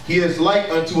doer, he is like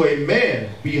unto a man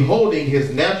beholding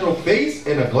his natural face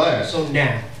in a glass. So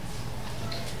now,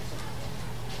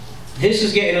 this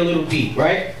is getting a little deep,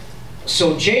 right?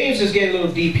 So James is getting a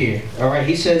little deep here. All right?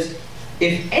 He says,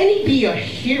 if any be a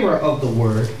hearer of the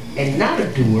word and not a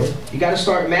doer, you got to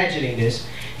start imagining this.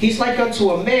 He's like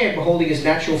unto a man beholding his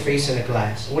natural face in a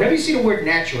glass. Whenever you see the word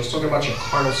natural, it's talking about your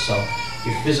carnal self,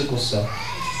 your physical self.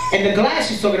 And the glass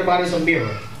he's talking about is a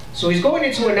mirror. So he's going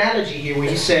into an analogy here where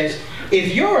he says,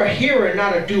 if you're a hearer and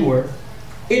not a doer,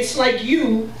 it's like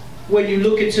you when you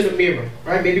look into the mirror,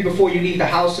 right? Maybe before you leave the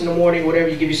house in the morning, whatever,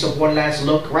 you give yourself one last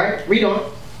look, right? Read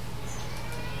on.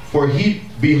 For he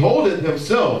beholdeth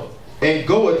himself and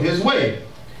goeth his way,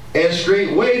 and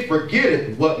straightway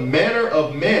forgetteth what manner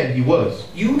of man he was.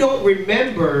 You don't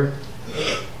remember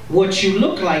what you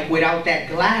look like without that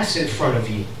glass in front of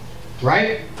you,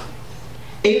 right?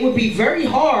 It would be very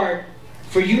hard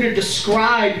for you to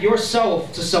describe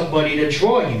yourself to somebody to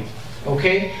draw you,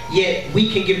 okay? Yet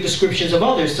we can give descriptions of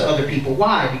others to other people.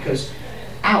 Why? Because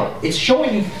it's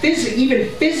showing you even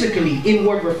physically,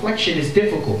 inward reflection is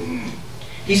difficult.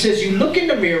 He says you look in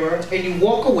the mirror and you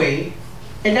walk away,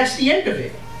 and that's the end of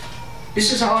it.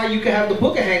 This is how you can have the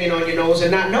booger hanging on your nose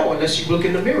and not know unless you look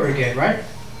in the mirror again, right?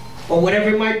 Or whatever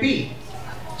it might be.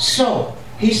 So,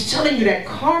 he's telling you that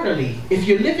carnally, if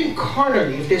you're living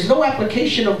carnally, if there's no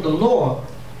application of the law,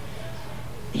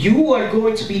 you are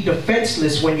going to be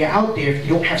defenseless when you're out there if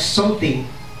you don't have something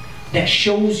that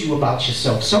shows you about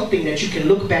yourself. Something that you can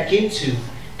look back into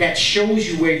that shows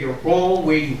you where you're wrong,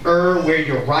 where you err, where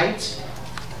you're right.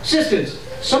 Sisters,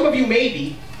 some of you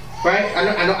maybe, right?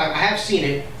 I know, I have seen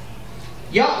it.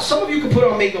 Y'all, some of you can put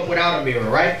on makeup without a mirror,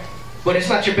 right? But it's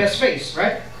not your best face,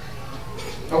 right?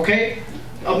 Okay?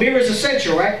 A mirror is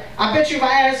essential, right? I bet you if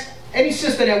I ask any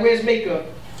sister that wears makeup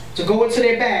to go into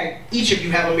their bag, each of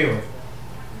you have a mirror.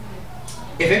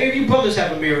 If any of you brothers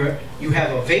have a mirror, you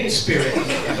have a vain spirit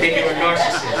and you're a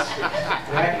narcissist.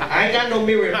 Right? I ain't got no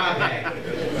mirror in my bag.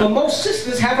 But most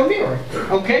sisters have a mirror,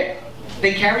 okay?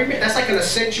 They carry mirror. That's like an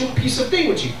essential piece of thing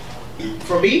with you.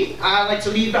 For me, I like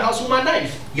to leave the house with my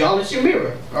knife. Y'all, it's your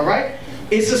mirror, all right?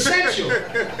 It's essential.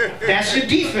 That's your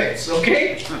defense,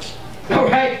 okay? All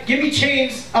right, give me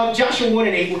James, Joshua 1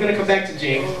 and 8. We're going to come back to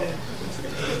James.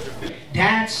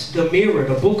 That's the mirror.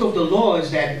 The book of the law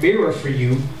is that mirror for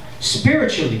you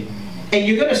spiritually. And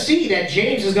you're going to see that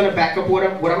James is going to back up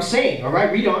what I'm saying. All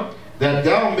right, read on. That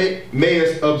thou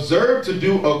mayest observe to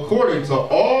do according to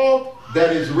all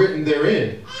that is written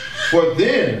therein. For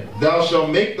then thou shalt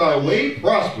make thy way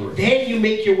prosperous. Then you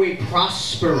make your way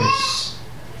prosperous.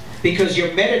 Because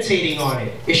you're meditating on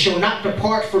it. It shall not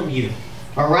depart from you.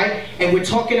 All right? And we're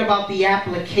talking about the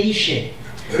application.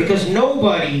 Because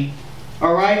nobody...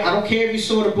 All right, I don't care if you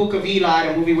saw the Book of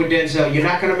Eli, the movie with Denzel. You're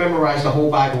not going to memorize the whole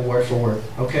Bible word for word,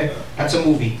 okay? That's a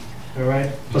movie, all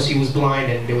right? Plus he was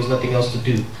blind and there was nothing else to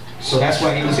do. So that's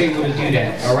why he was able to do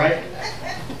that, all right?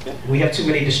 We have too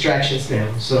many distractions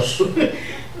now, so.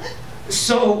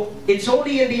 So it's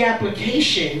only in the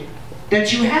application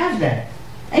that you have that.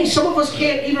 Hey, some of us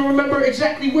can't even remember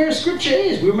exactly where Scripture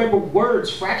is. We remember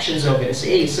words, fractions of it. And say,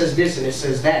 hey, it says this and it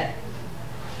says that.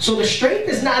 So the strength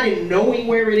is not in knowing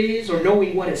where it is or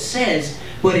knowing what it says,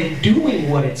 but in doing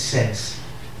what it says.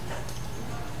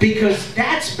 Because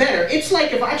that's better. It's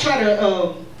like if I try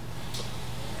to,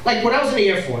 like when I was in the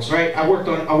Air Force, right? I worked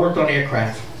on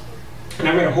aircraft, and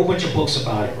I read a whole bunch of books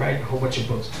about it, right? A whole bunch of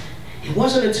books. It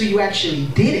wasn't until you actually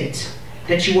did it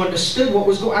that you understood what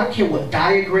was going on. I don't care what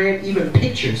diagram, even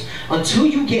pictures. Until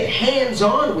you get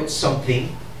hands-on with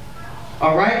something,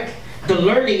 all right, the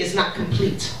learning is not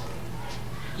complete.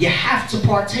 You have to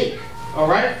partake, all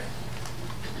right?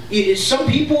 Some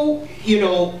people, you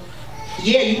know,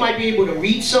 yeah, you might be able to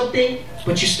read something,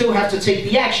 but you still have to take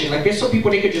the action. Like there's some people,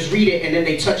 they could just read it and then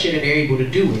they touch it and they're able to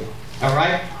do it, all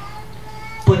right?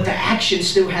 But the action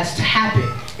still has to happen.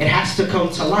 It has to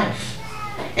come to life.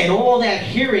 And all that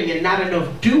hearing and not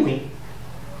enough doing,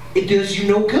 it does you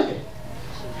no good.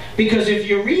 Because if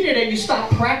you read it and you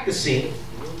stop practicing,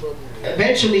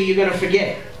 eventually you're going to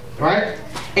forget it, right?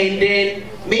 And then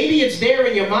maybe it's there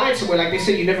in your mind somewhere. Like they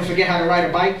say, you never forget how to ride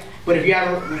a bike. But if you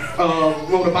haven't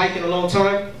rode a bike in a long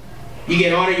time, you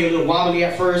get on it, you're a little wobbly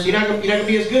at first. You're not gonna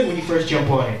be as good when you first jump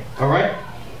on it, all right?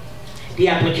 The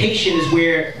application is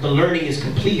where the learning is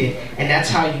completed, and that's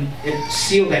how you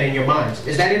seal that in your minds.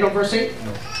 Is that it on verse 8?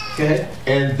 No. Go ahead.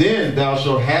 And then thou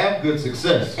shalt have good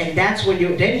success. And that's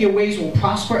when then your ways will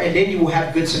prosper, and then you will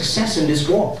have good success in this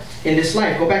walk, in this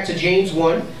life. Go back to James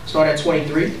 1, start at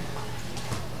 23.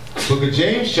 Book of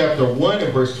James, chapter 1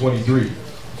 and verse 23.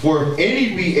 For if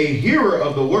any be a hearer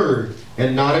of the word,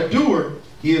 and not a doer,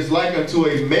 he is like unto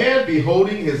a man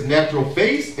beholding his natural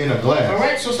face in a glass. All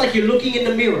right, so it's like you're looking in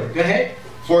the mirror. Go ahead.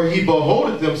 For he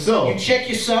beholdeth himself. You check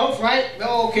yourself, right?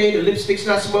 Oh, okay, the lipstick's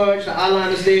not smudged, the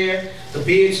eyeliner's there, the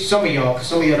beard's, some of y'all, because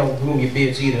some of y'all don't groom your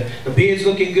beards either. The beard's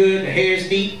looking good, the hair's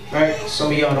neat, right?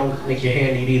 Some of y'all don't make your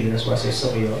hair neat either, that's why I say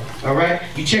some of y'all. All right?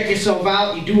 You check yourself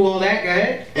out, you do all that, go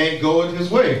ahead. And goeth his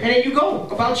way. And then you go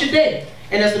about your day.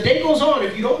 And as the day goes on,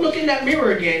 if you don't look in that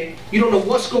mirror again, you don't know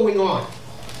what's going on.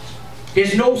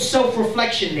 There's no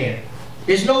self-reflection there.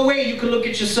 There's no way you can look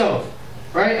at yourself.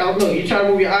 Right? Oh, look, you try to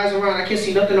move your eyes around, I can't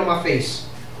see nothing on my face.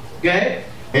 Go ahead.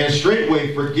 And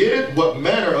straightway forgetteth what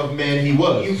manner of man he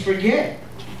was. You forget.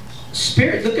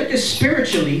 Spirit, look at this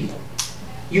spiritually.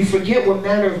 You forget what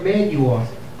manner of man you are.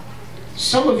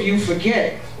 Some of you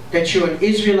forget that you're an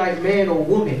Israelite man or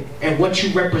woman and what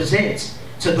you represent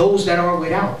to those that are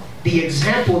without. The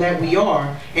example that we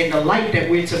are and the light that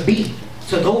we're to be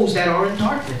to those that are in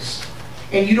darkness.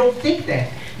 And you don't think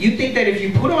that. You think that if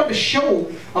you put on the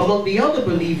show among the other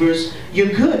believers,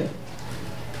 you're good.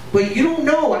 But you don't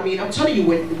know. I mean, I'm telling you,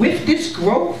 with this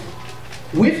growth,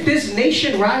 with this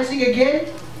nation rising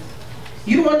again,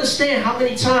 you don't understand how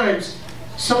many times,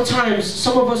 sometimes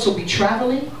some of us will be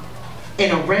traveling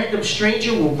and a random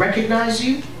stranger will recognize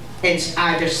you and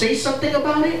either say something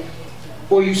about it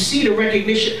or you see the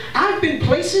recognition. I've been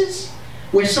places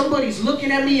where somebody's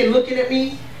looking at me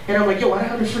and I'm like, yo, why the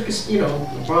hell the frick is, you know,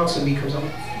 the Bronx in me comes, I'm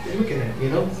like, they're looking at me,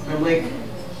 you know? I'm like,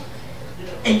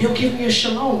 and they'll give me a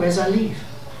shalom as I leave,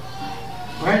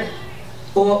 right?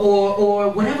 Or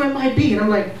whatever it might be, and I'm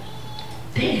like,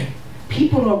 damn,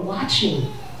 people are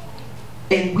watching,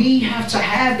 and we have to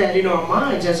have that in our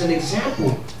minds as an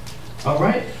example, all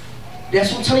right?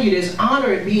 That's what I'm telling you, there's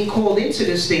honor in being called into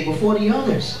this thing before the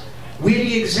others. We're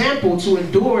the example to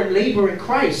endure and labor in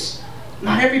Christ.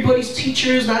 Not everybody's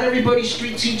teachers, not everybody's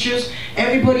street teachers.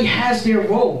 Everybody has their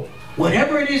role.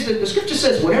 Whatever it is that the scripture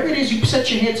says, whatever it is you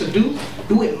set your hand to do,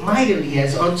 do it mightily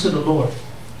as unto the Lord.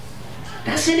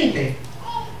 That's anything.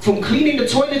 From cleaning the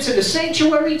toilets in the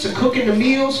sanctuary to cooking the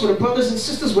meals for the brothers and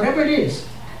sisters, whatever it is.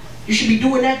 You should be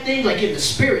doing that thing like in the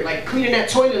spirit, like cleaning that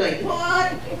toilet, like,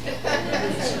 what?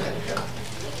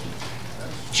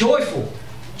 Joyful.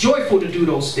 Joyful to do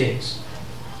those things.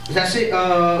 That's it.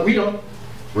 Read on.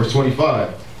 Verse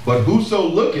 25. But whoso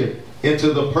looketh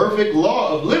into the perfect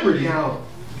law of liberty. Now,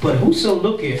 but whoso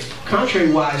looketh,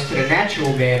 contrary-wise to the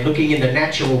natural man, looking in the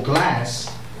natural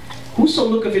glass, whoso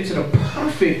looketh into the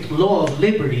perfect law of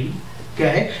liberty,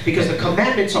 okay? Because the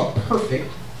commandments are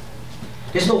perfect.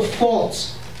 There's no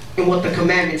faults in what the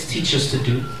commandments teach us to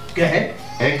do. Go ahead.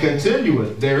 And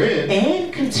continueth therein.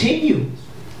 And continue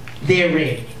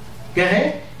therein. Go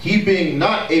ahead. He being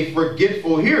not a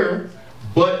forgetful hearer,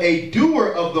 but a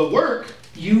doer of the work.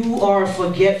 You are a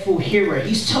forgetful hearer.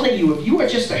 He's telling you, if you are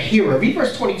just a hearer, read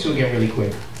verse 22 again really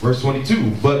quick. Verse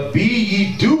 22. But be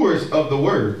ye doers of the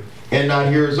word, and not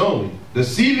hearers only,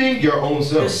 deceiving your own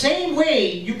self. The same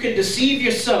way you can deceive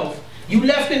yourself. You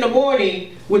left in the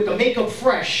morning with the makeup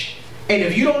fresh, and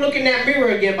if you don't look in that mirror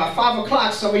again by 5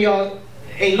 o'clock, some of y'all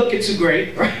ain't looking too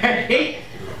great, right?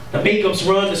 The makeup's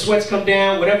run, the sweats come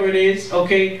down, whatever it is,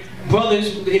 okay?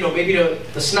 Brothers, you know, maybe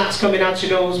the snot's coming out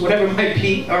your nose, whatever it might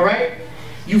be, all right?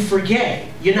 You forget.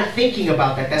 You're not thinking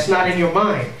about that. That's not in your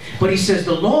mind. But he says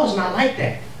the law is not like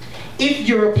that. If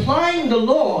you're applying the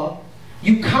law,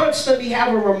 you constantly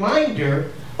have a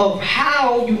reminder of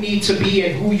how you need to be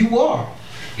and who you are.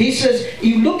 He says,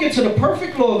 you look into the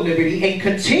perfect law of liberty and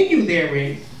continue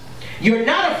therein. You're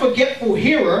not a forgetful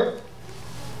hearer,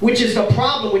 which is the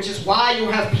problem, which is why you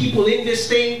have people in this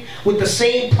thing with the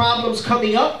same problems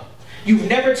coming up. You've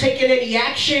never taken any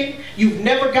action. You've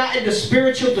never gotten the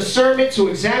spiritual discernment to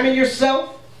examine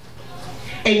yourself.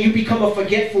 And you become a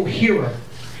forgetful hearer.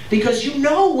 Because you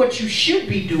know what you should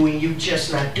be doing, you're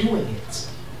just not doing it.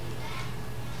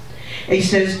 And he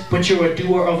says, but you're a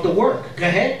doer of the work. Go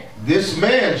ahead. This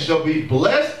man shall be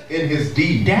blessed in his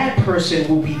deed. That person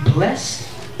will be blessed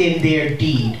in their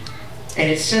deed. And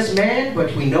it says man,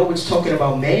 but we know it's talking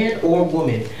about man or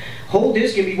woman. Hold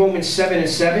this, give me Romans 7 and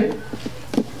 7.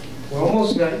 We're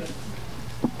almost done.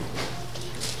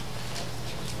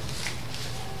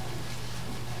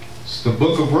 It's the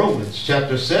book of Romans,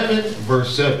 chapter 7,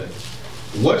 verse 7.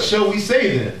 What shall we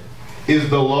say then? Is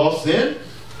the law sin?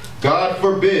 God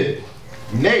forbid.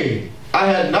 Nay, I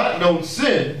had not known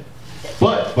sin,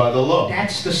 but by the law.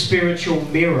 That's the spiritual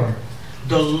mirror.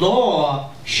 The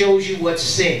law shows you what's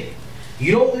sin.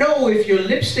 You don't know if your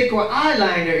lipstick or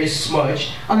eyeliner is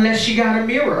smudged unless you got a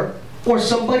mirror or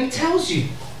somebody tells you.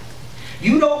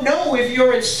 You don't know if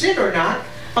you're in sin or not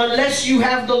unless you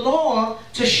have the law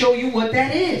to show you what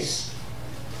that is.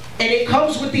 And it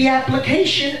comes with the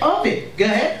application of it. Go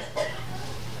ahead.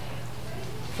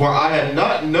 For I had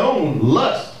not known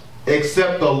lust,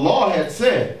 except the law had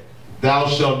said, thou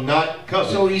shalt not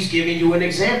covet. So he's giving you an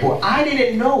example. I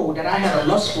didn't know that I had a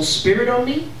lustful spirit on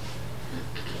me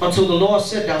until the law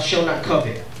said, thou shalt not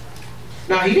covet.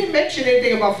 Now, he didn't mention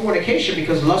anything about fornication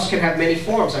because lust can have many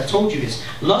forms. I told you this.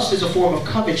 Lust is a form of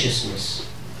covetousness.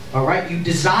 All right? You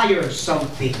desire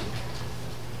something.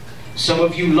 Some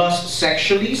of you lust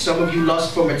sexually. Some of you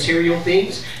lust for material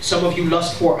things. Some of you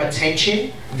lust for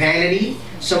attention, vanity.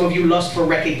 Some of you lust for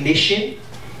recognition.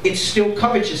 It's still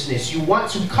covetousness. You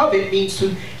want to covet means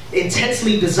to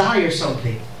intensely desire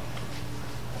something.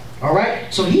 All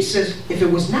right? So he says, if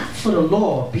it was not for the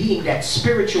law being that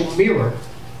spiritual mirror,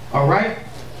 all right,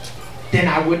 then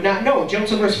I would not know. Jump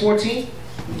to verse 14.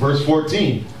 Verse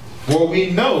 14. For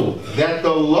we know that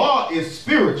the law is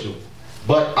spiritual,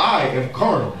 but I am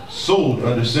carnal, sold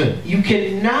under sin. You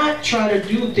cannot try to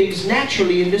do things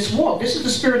naturally in this walk. This is the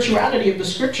spirituality of the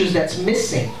scriptures that's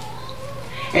missing.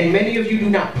 And many of you do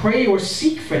not pray or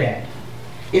seek for that.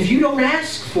 If you don't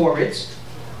ask for it,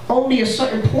 only a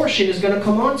certain portion is going to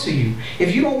come onto you.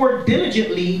 If you don't work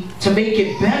diligently to make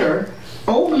it better,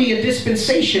 only a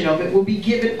dispensation of it will be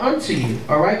given unto you.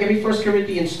 All right, give me 1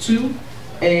 Corinthians 2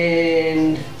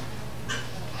 and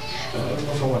I don't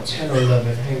know if I want 10 or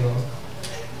 11. Hang on.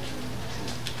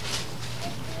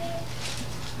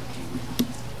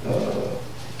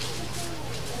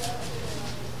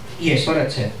 Yeah, start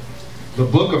at 10. The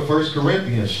book of 1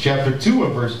 Corinthians, chapter 2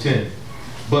 and verse 10.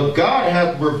 But God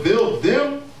hath revealed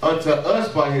them unto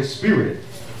us by his Spirit.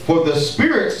 For the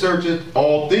Spirit searcheth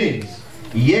all things,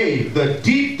 yea, the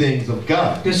deep things of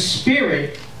God. The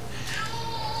Spirit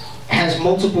has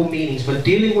multiple meanings, but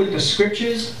dealing with the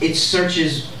scriptures, it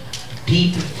searches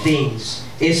deep things.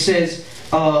 It says,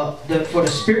 for the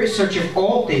Spirit searcheth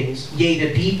all things, yea,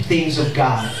 the deep things of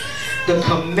God. The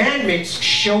commandments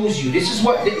shows you. This is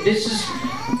what this is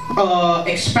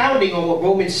expounding on what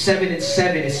Romans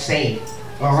 7:7 is saying.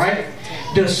 All right.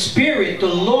 The Spirit, the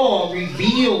law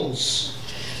reveals.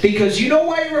 Because you know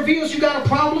why it reveals you got a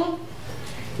problem?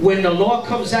 When the law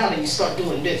comes out and you start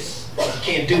doing this, you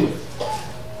can't do it.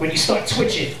 When you start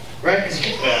twitching, right? 'Cause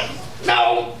you can't,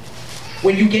 no.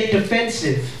 When you get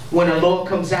defensive, when a law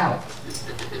comes out,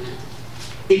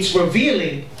 it's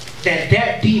revealing that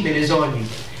that demon is on you.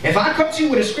 If I come to you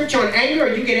with a scripture on anger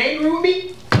and you get angry with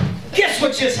me, guess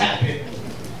what just happened?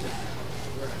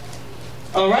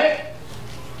 All right?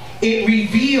 It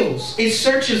reveals. It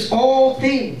searches all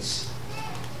things.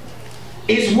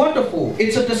 It's wonderful.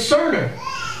 It's a discerner.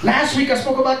 Last week I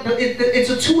spoke about it's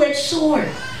a two-edged sword.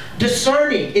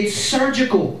 Discerning. It's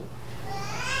surgical.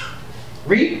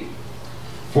 Read.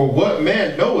 For what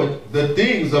man knoweth the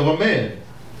things of a man,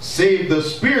 save the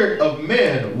spirit of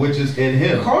man which is in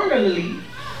him? Carnally,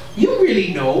 you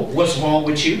really know what's wrong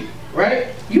with you, right?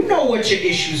 You know what your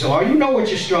issues are. You know what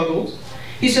your struggles.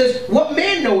 He says, what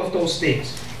man knoweth those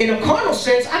things? In a carnal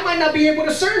sense, I might not be able to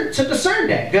discern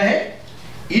that. Go ahead.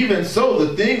 Even so,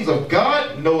 the things of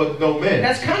God knoweth no man.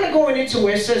 That's kind of going into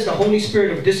where it says the Holy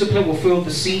Spirit of discipline will fill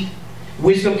the seat.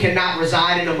 Wisdom cannot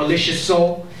reside in a malicious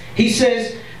soul. He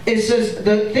says, it says,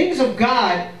 the things of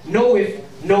God knoweth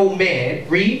no man.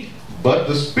 Read. But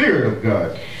the Spirit of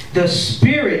God. The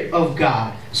Spirit of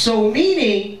God. So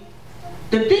meaning,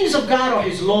 the things of God are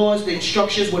His laws, the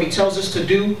instructions, what He tells us to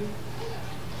do.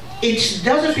 It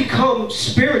doesn't become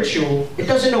spiritual. It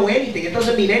doesn't know anything. It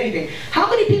doesn't mean anything. How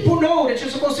many people know that you're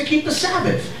supposed to keep the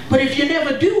Sabbath? But if you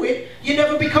never do it, you're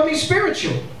never becoming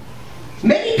spiritual.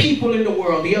 Many people in the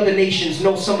world, the other nations,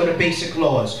 know some of the basic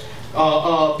laws.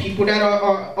 People that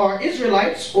are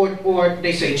Israelites, or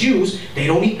they say Jews, they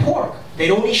don't eat pork. They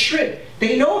don't eat shrimp.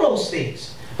 They know those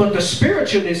things. But the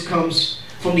spiritualness comes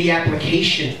from the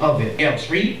application of it. Else,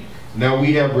 read. Now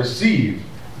we have received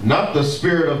not the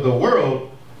spirit of the world,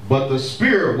 but the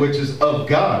Spirit which is of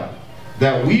God,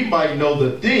 that we might know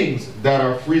the things that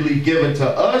are freely given to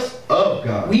us of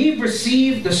God. We've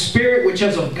received the Spirit which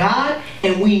is of God,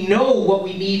 and we know what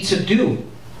we need to do.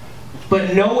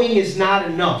 But knowing is not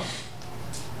enough.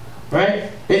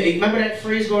 Right? Remember that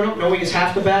phrase growing up, knowing is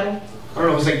half the battle? I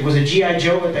don't know, was it G.I.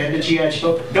 Joe at the end of G.I.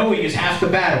 Joe? Knowing is half the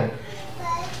battle.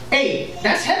 Hey,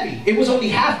 that's heavy. It was only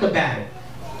half the battle.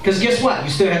 Because guess what? You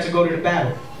still have to go to the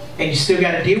battle. And you still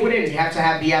got to deal with it, and you have to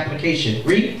have the application.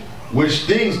 Read. Which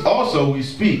things also we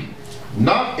speak,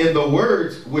 not in the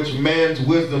words which man's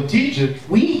wisdom teacheth.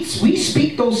 We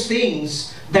speak those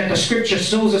things that the Scripture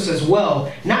shows us as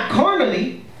well, not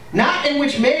carnally, not in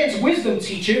which man's wisdom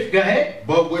teacheth. Go ahead.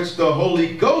 But which the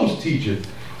Holy Ghost teacheth,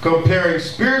 comparing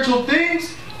spiritual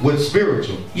things with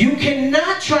spiritual. You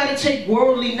cannot try to take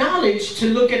worldly knowledge to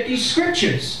look at these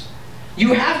Scriptures.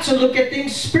 You have to look at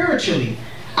things spiritually.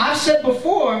 I've said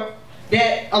before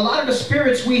that a lot of the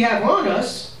spirits we have on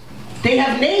us, they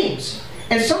have names.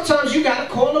 And sometimes you got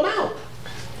to call them out.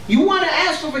 You want to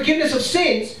ask for forgiveness of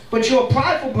sins, but you're a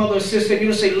prideful brother or sister, and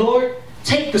you're going to say, Lord,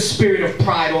 take the spirit of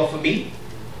pride off of me.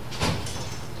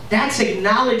 That's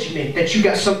acknowledgement that you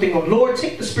got something on. Lord,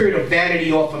 take the spirit of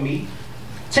vanity off of me.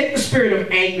 Take the spirit of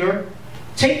anger.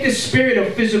 Take the spirit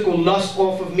of physical lust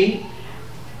off of me.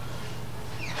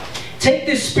 Take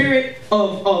this spirit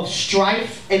of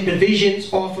strife and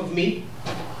divisions off of me.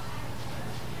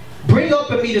 Bring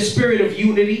up in me the spirit of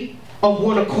unity, of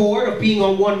one accord, of being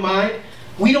on one mind.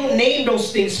 We don't name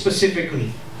those things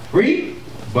specifically. Read.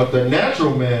 But the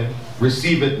natural man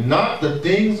receiveth not the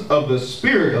things of the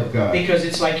Spirit of God. Because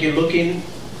it's like you're looking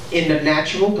in the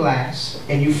natural glass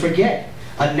and you forget.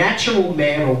 A natural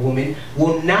man or woman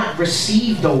will not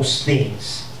receive those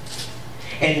things.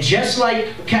 And just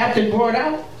like Captain brought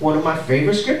out, one of my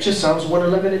favorite scriptures, Psalms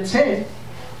 111:10,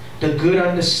 the good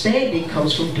understanding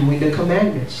comes from doing the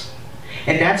commandments.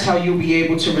 And that's how you'll be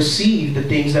able to receive the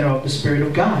things that are of the Spirit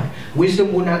of God.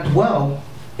 Wisdom will not dwell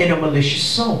in a malicious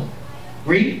soul.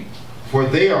 Read. For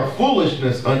they are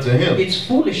foolishness unto him. It's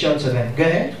foolish unto them. Go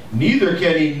ahead. Neither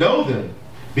can he know them,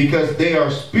 because they are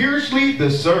spiritually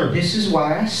discerned. This is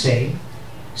why I say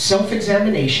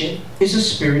self-examination is a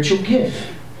spiritual gift.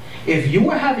 If you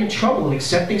are having trouble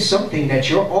accepting something that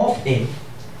you're off in,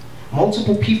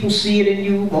 multiple people see it in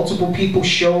you, multiple people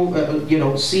show,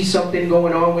 see something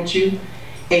going on with you,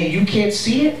 and you can't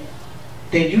see it,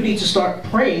 then you need to start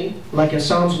praying, like in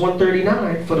Psalms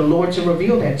 139, for the Lord to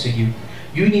reveal that to you.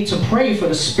 You need to pray for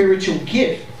the spiritual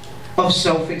gift of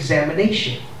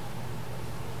self-examination,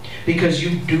 because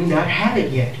you do not have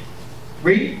it yet.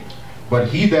 Read. But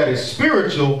he that is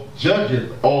spiritual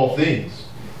judgeth all things,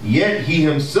 yet he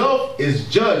himself is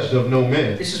judged of no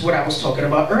man. This is what I was talking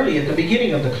about earlier at the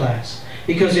beginning of the class.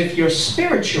 Because if you're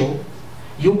spiritual,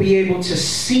 you'll be able to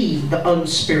see the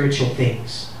unspiritual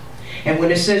things. And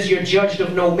when it says you're judged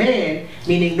of no man,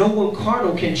 meaning no one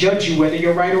carnal can judge you whether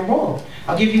you're right or wrong.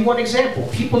 I'll give you one example.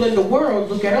 People in the world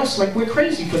look at us like we're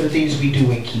crazy for the things we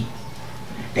do and keep.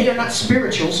 They are not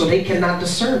spiritual, so they cannot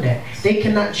discern that. They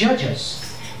cannot judge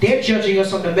us. They're judging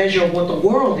us on the measure of what the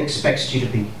world expects you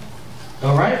to be.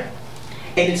 All right?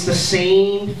 And it's the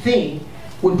same thing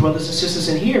with brothers and sisters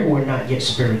in here who are not yet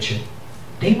spiritual.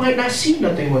 They might not see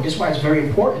nothing wrong. That's why it's very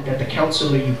important that the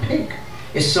counselor you pick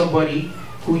is somebody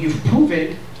who you've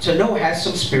proven to know has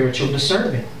some spiritual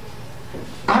discernment.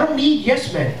 I don't need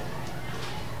yes men.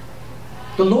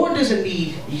 The Lord doesn't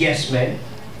need yes men,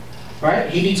 right?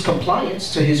 He needs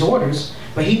compliance to his orders,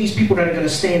 but he needs people that are going to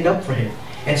stand up for him.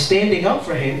 And standing up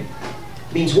for him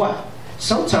means what?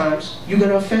 Sometimes you're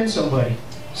going to offend somebody.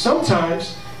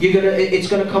 Sometimes it's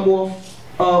going to come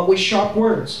off with sharp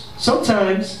words.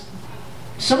 Sometimes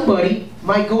somebody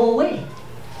might go away,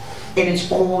 and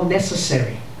it's all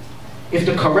necessary. If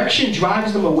the correction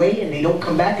drives them away and they don't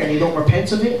come back and they don't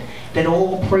repent of it, then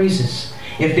all praises.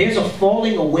 If there's a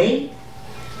falling away,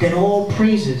 then all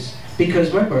praises.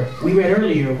 Because remember, we read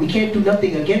earlier, we can't do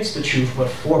nothing against the truth but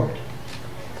for it.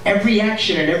 Every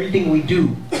action and everything we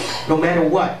do, no matter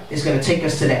what, is going to take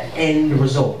us to that end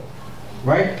result.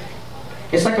 Right?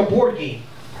 It's like a board game.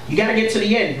 You got to get to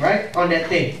the end, right, on that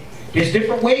thing. There's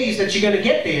different ways that you're going to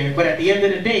get there, but at the end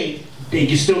of the day,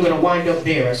 you're still going to wind up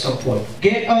there at some point.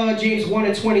 Get James 1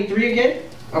 and 23 again.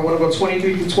 I want to go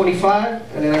 23 through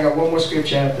 25, and then I got one more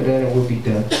scripture after that, and we'll be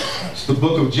done. It's the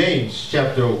book of James,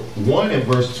 chapter 1 and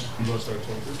verse... You want to start at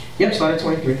 23? Yep, start at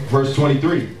 23. Verse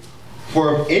 23.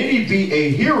 For if any be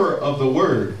a hearer of the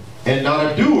word, and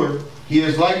not a doer, he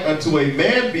is like unto a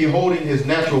man beholding his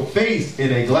natural face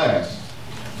in a glass.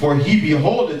 For he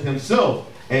beholdeth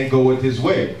himself, and goeth his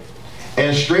way.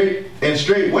 And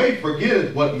straightway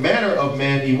forgetteth what manner of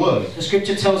man he was. The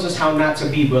scripture tells us how not to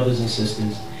be, brothers and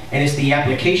sisters. And it's the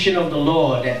application of the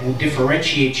law that will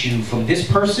differentiate you from this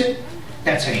person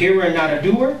that's a hearer and not a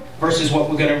doer versus what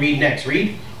we're going to read next.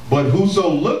 Read. But whoso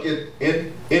looketh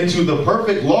into the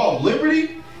perfect law of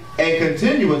liberty and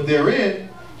continueth therein,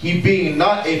 he being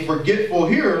not a forgetful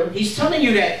hearer. He's telling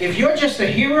you that if you're just a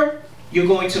hearer, you're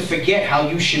going to forget how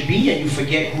you should be and you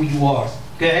forget who you are.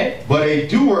 Go ahead. But a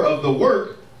doer of the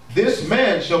work, this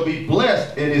man shall be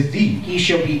blessed in his deed. He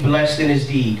shall be blessed in his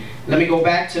deed. Let me go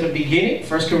back to the beginning.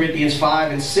 1 Corinthians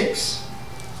 5 and 6.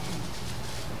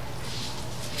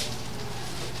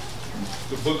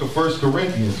 The book of 1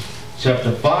 Corinthians,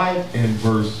 chapter 5 and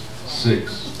verse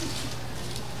 6.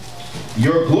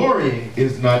 Your glorying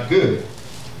is not good.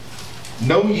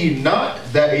 Know ye not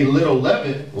that a little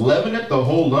leaven leaveneth the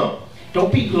whole lump?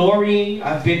 Don't be glorying.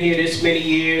 I've been here this many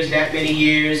years, that many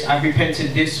years. I've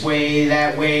repented this way,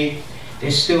 that way.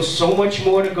 There's still so much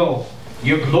more to go.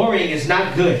 Your glorying is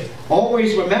not good.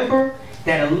 Always remember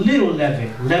that a little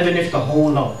leaven leaveneth the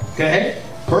whole lump. Go ahead.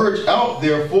 Purge out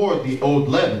therefore the old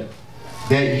leaven,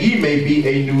 that ye may be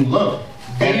a new lump.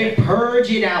 Then purge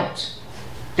it out,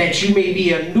 that you may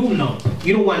be a new lump.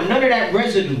 You don't want none of that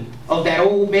residue of that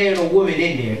old man or woman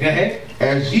in there. Go ahead.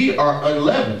 As ye are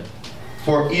unleavened.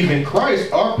 For even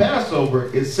Christ, our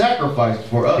Passover, is sacrificed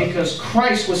for us. Because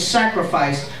Christ was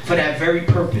sacrificed for that very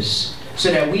purpose.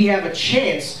 So that we have a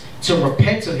chance to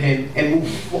repent of him and move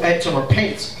forward.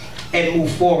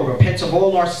 Repent of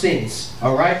all our sins.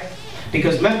 Alright?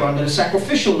 Because remember, under the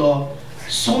sacrificial law,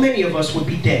 so many of us would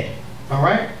be dead.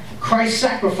 Alright? Christ's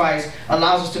sacrifice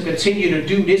allows us to continue to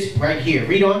do this right here.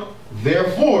 Read on.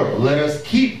 Therefore, let us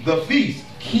keep the feast.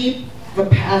 Keep the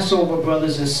Passover,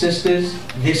 brothers and sisters,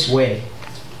 this way.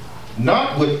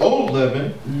 Not with old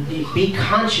leaven. Be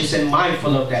conscious and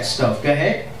mindful of that stuff. Go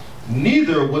ahead.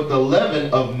 Neither with the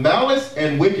leaven of malice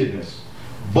and wickedness,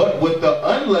 but with the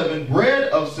unleavened bread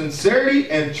of sincerity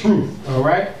and truth. All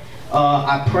right.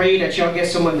 I pray that y'all get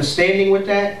some understanding with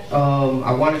that.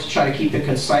 I wanted to try to keep it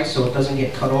concise so it doesn't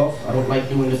get cut off. I don't like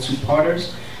doing the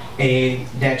two-parters. And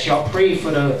that y'all pray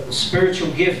for the spiritual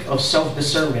gift of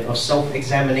self-discernment, of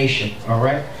self-examination. All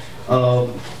right.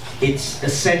 It's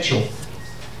essential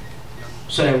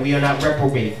so that we are not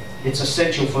reprobate. It's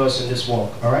essential for us in this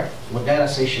walk. All right. With that, I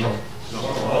say shalom.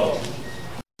 Shalom.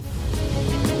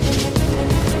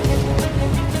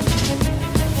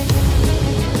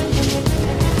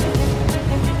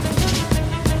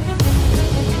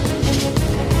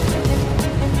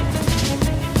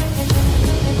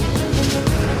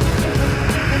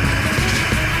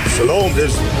 Shalom,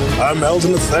 Israel. I'm Elder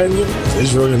Nathaniel,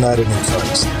 Israel United in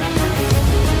Christ.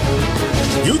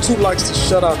 YouTube likes to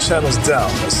shut our channels down,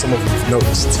 as some of you have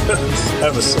noticed,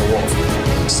 ever so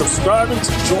often. Subscribing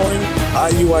to join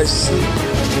IUIC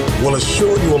will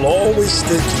assure you will always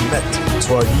stay connected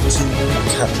to our YouTube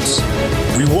accounts.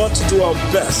 We want to do our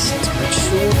best to make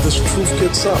sure this truth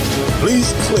gets out.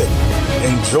 Please click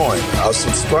and join our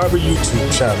subscriber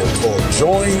YouTube channel called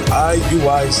Join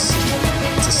IUIC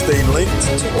to stay linked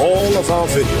to all of our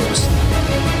videos.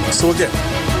 So again,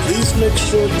 please make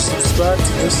sure you subscribe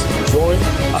to this Join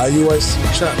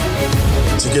IUIC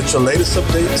channel to get your latest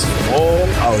updates from all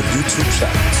our YouTube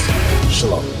channels.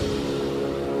 Shalom.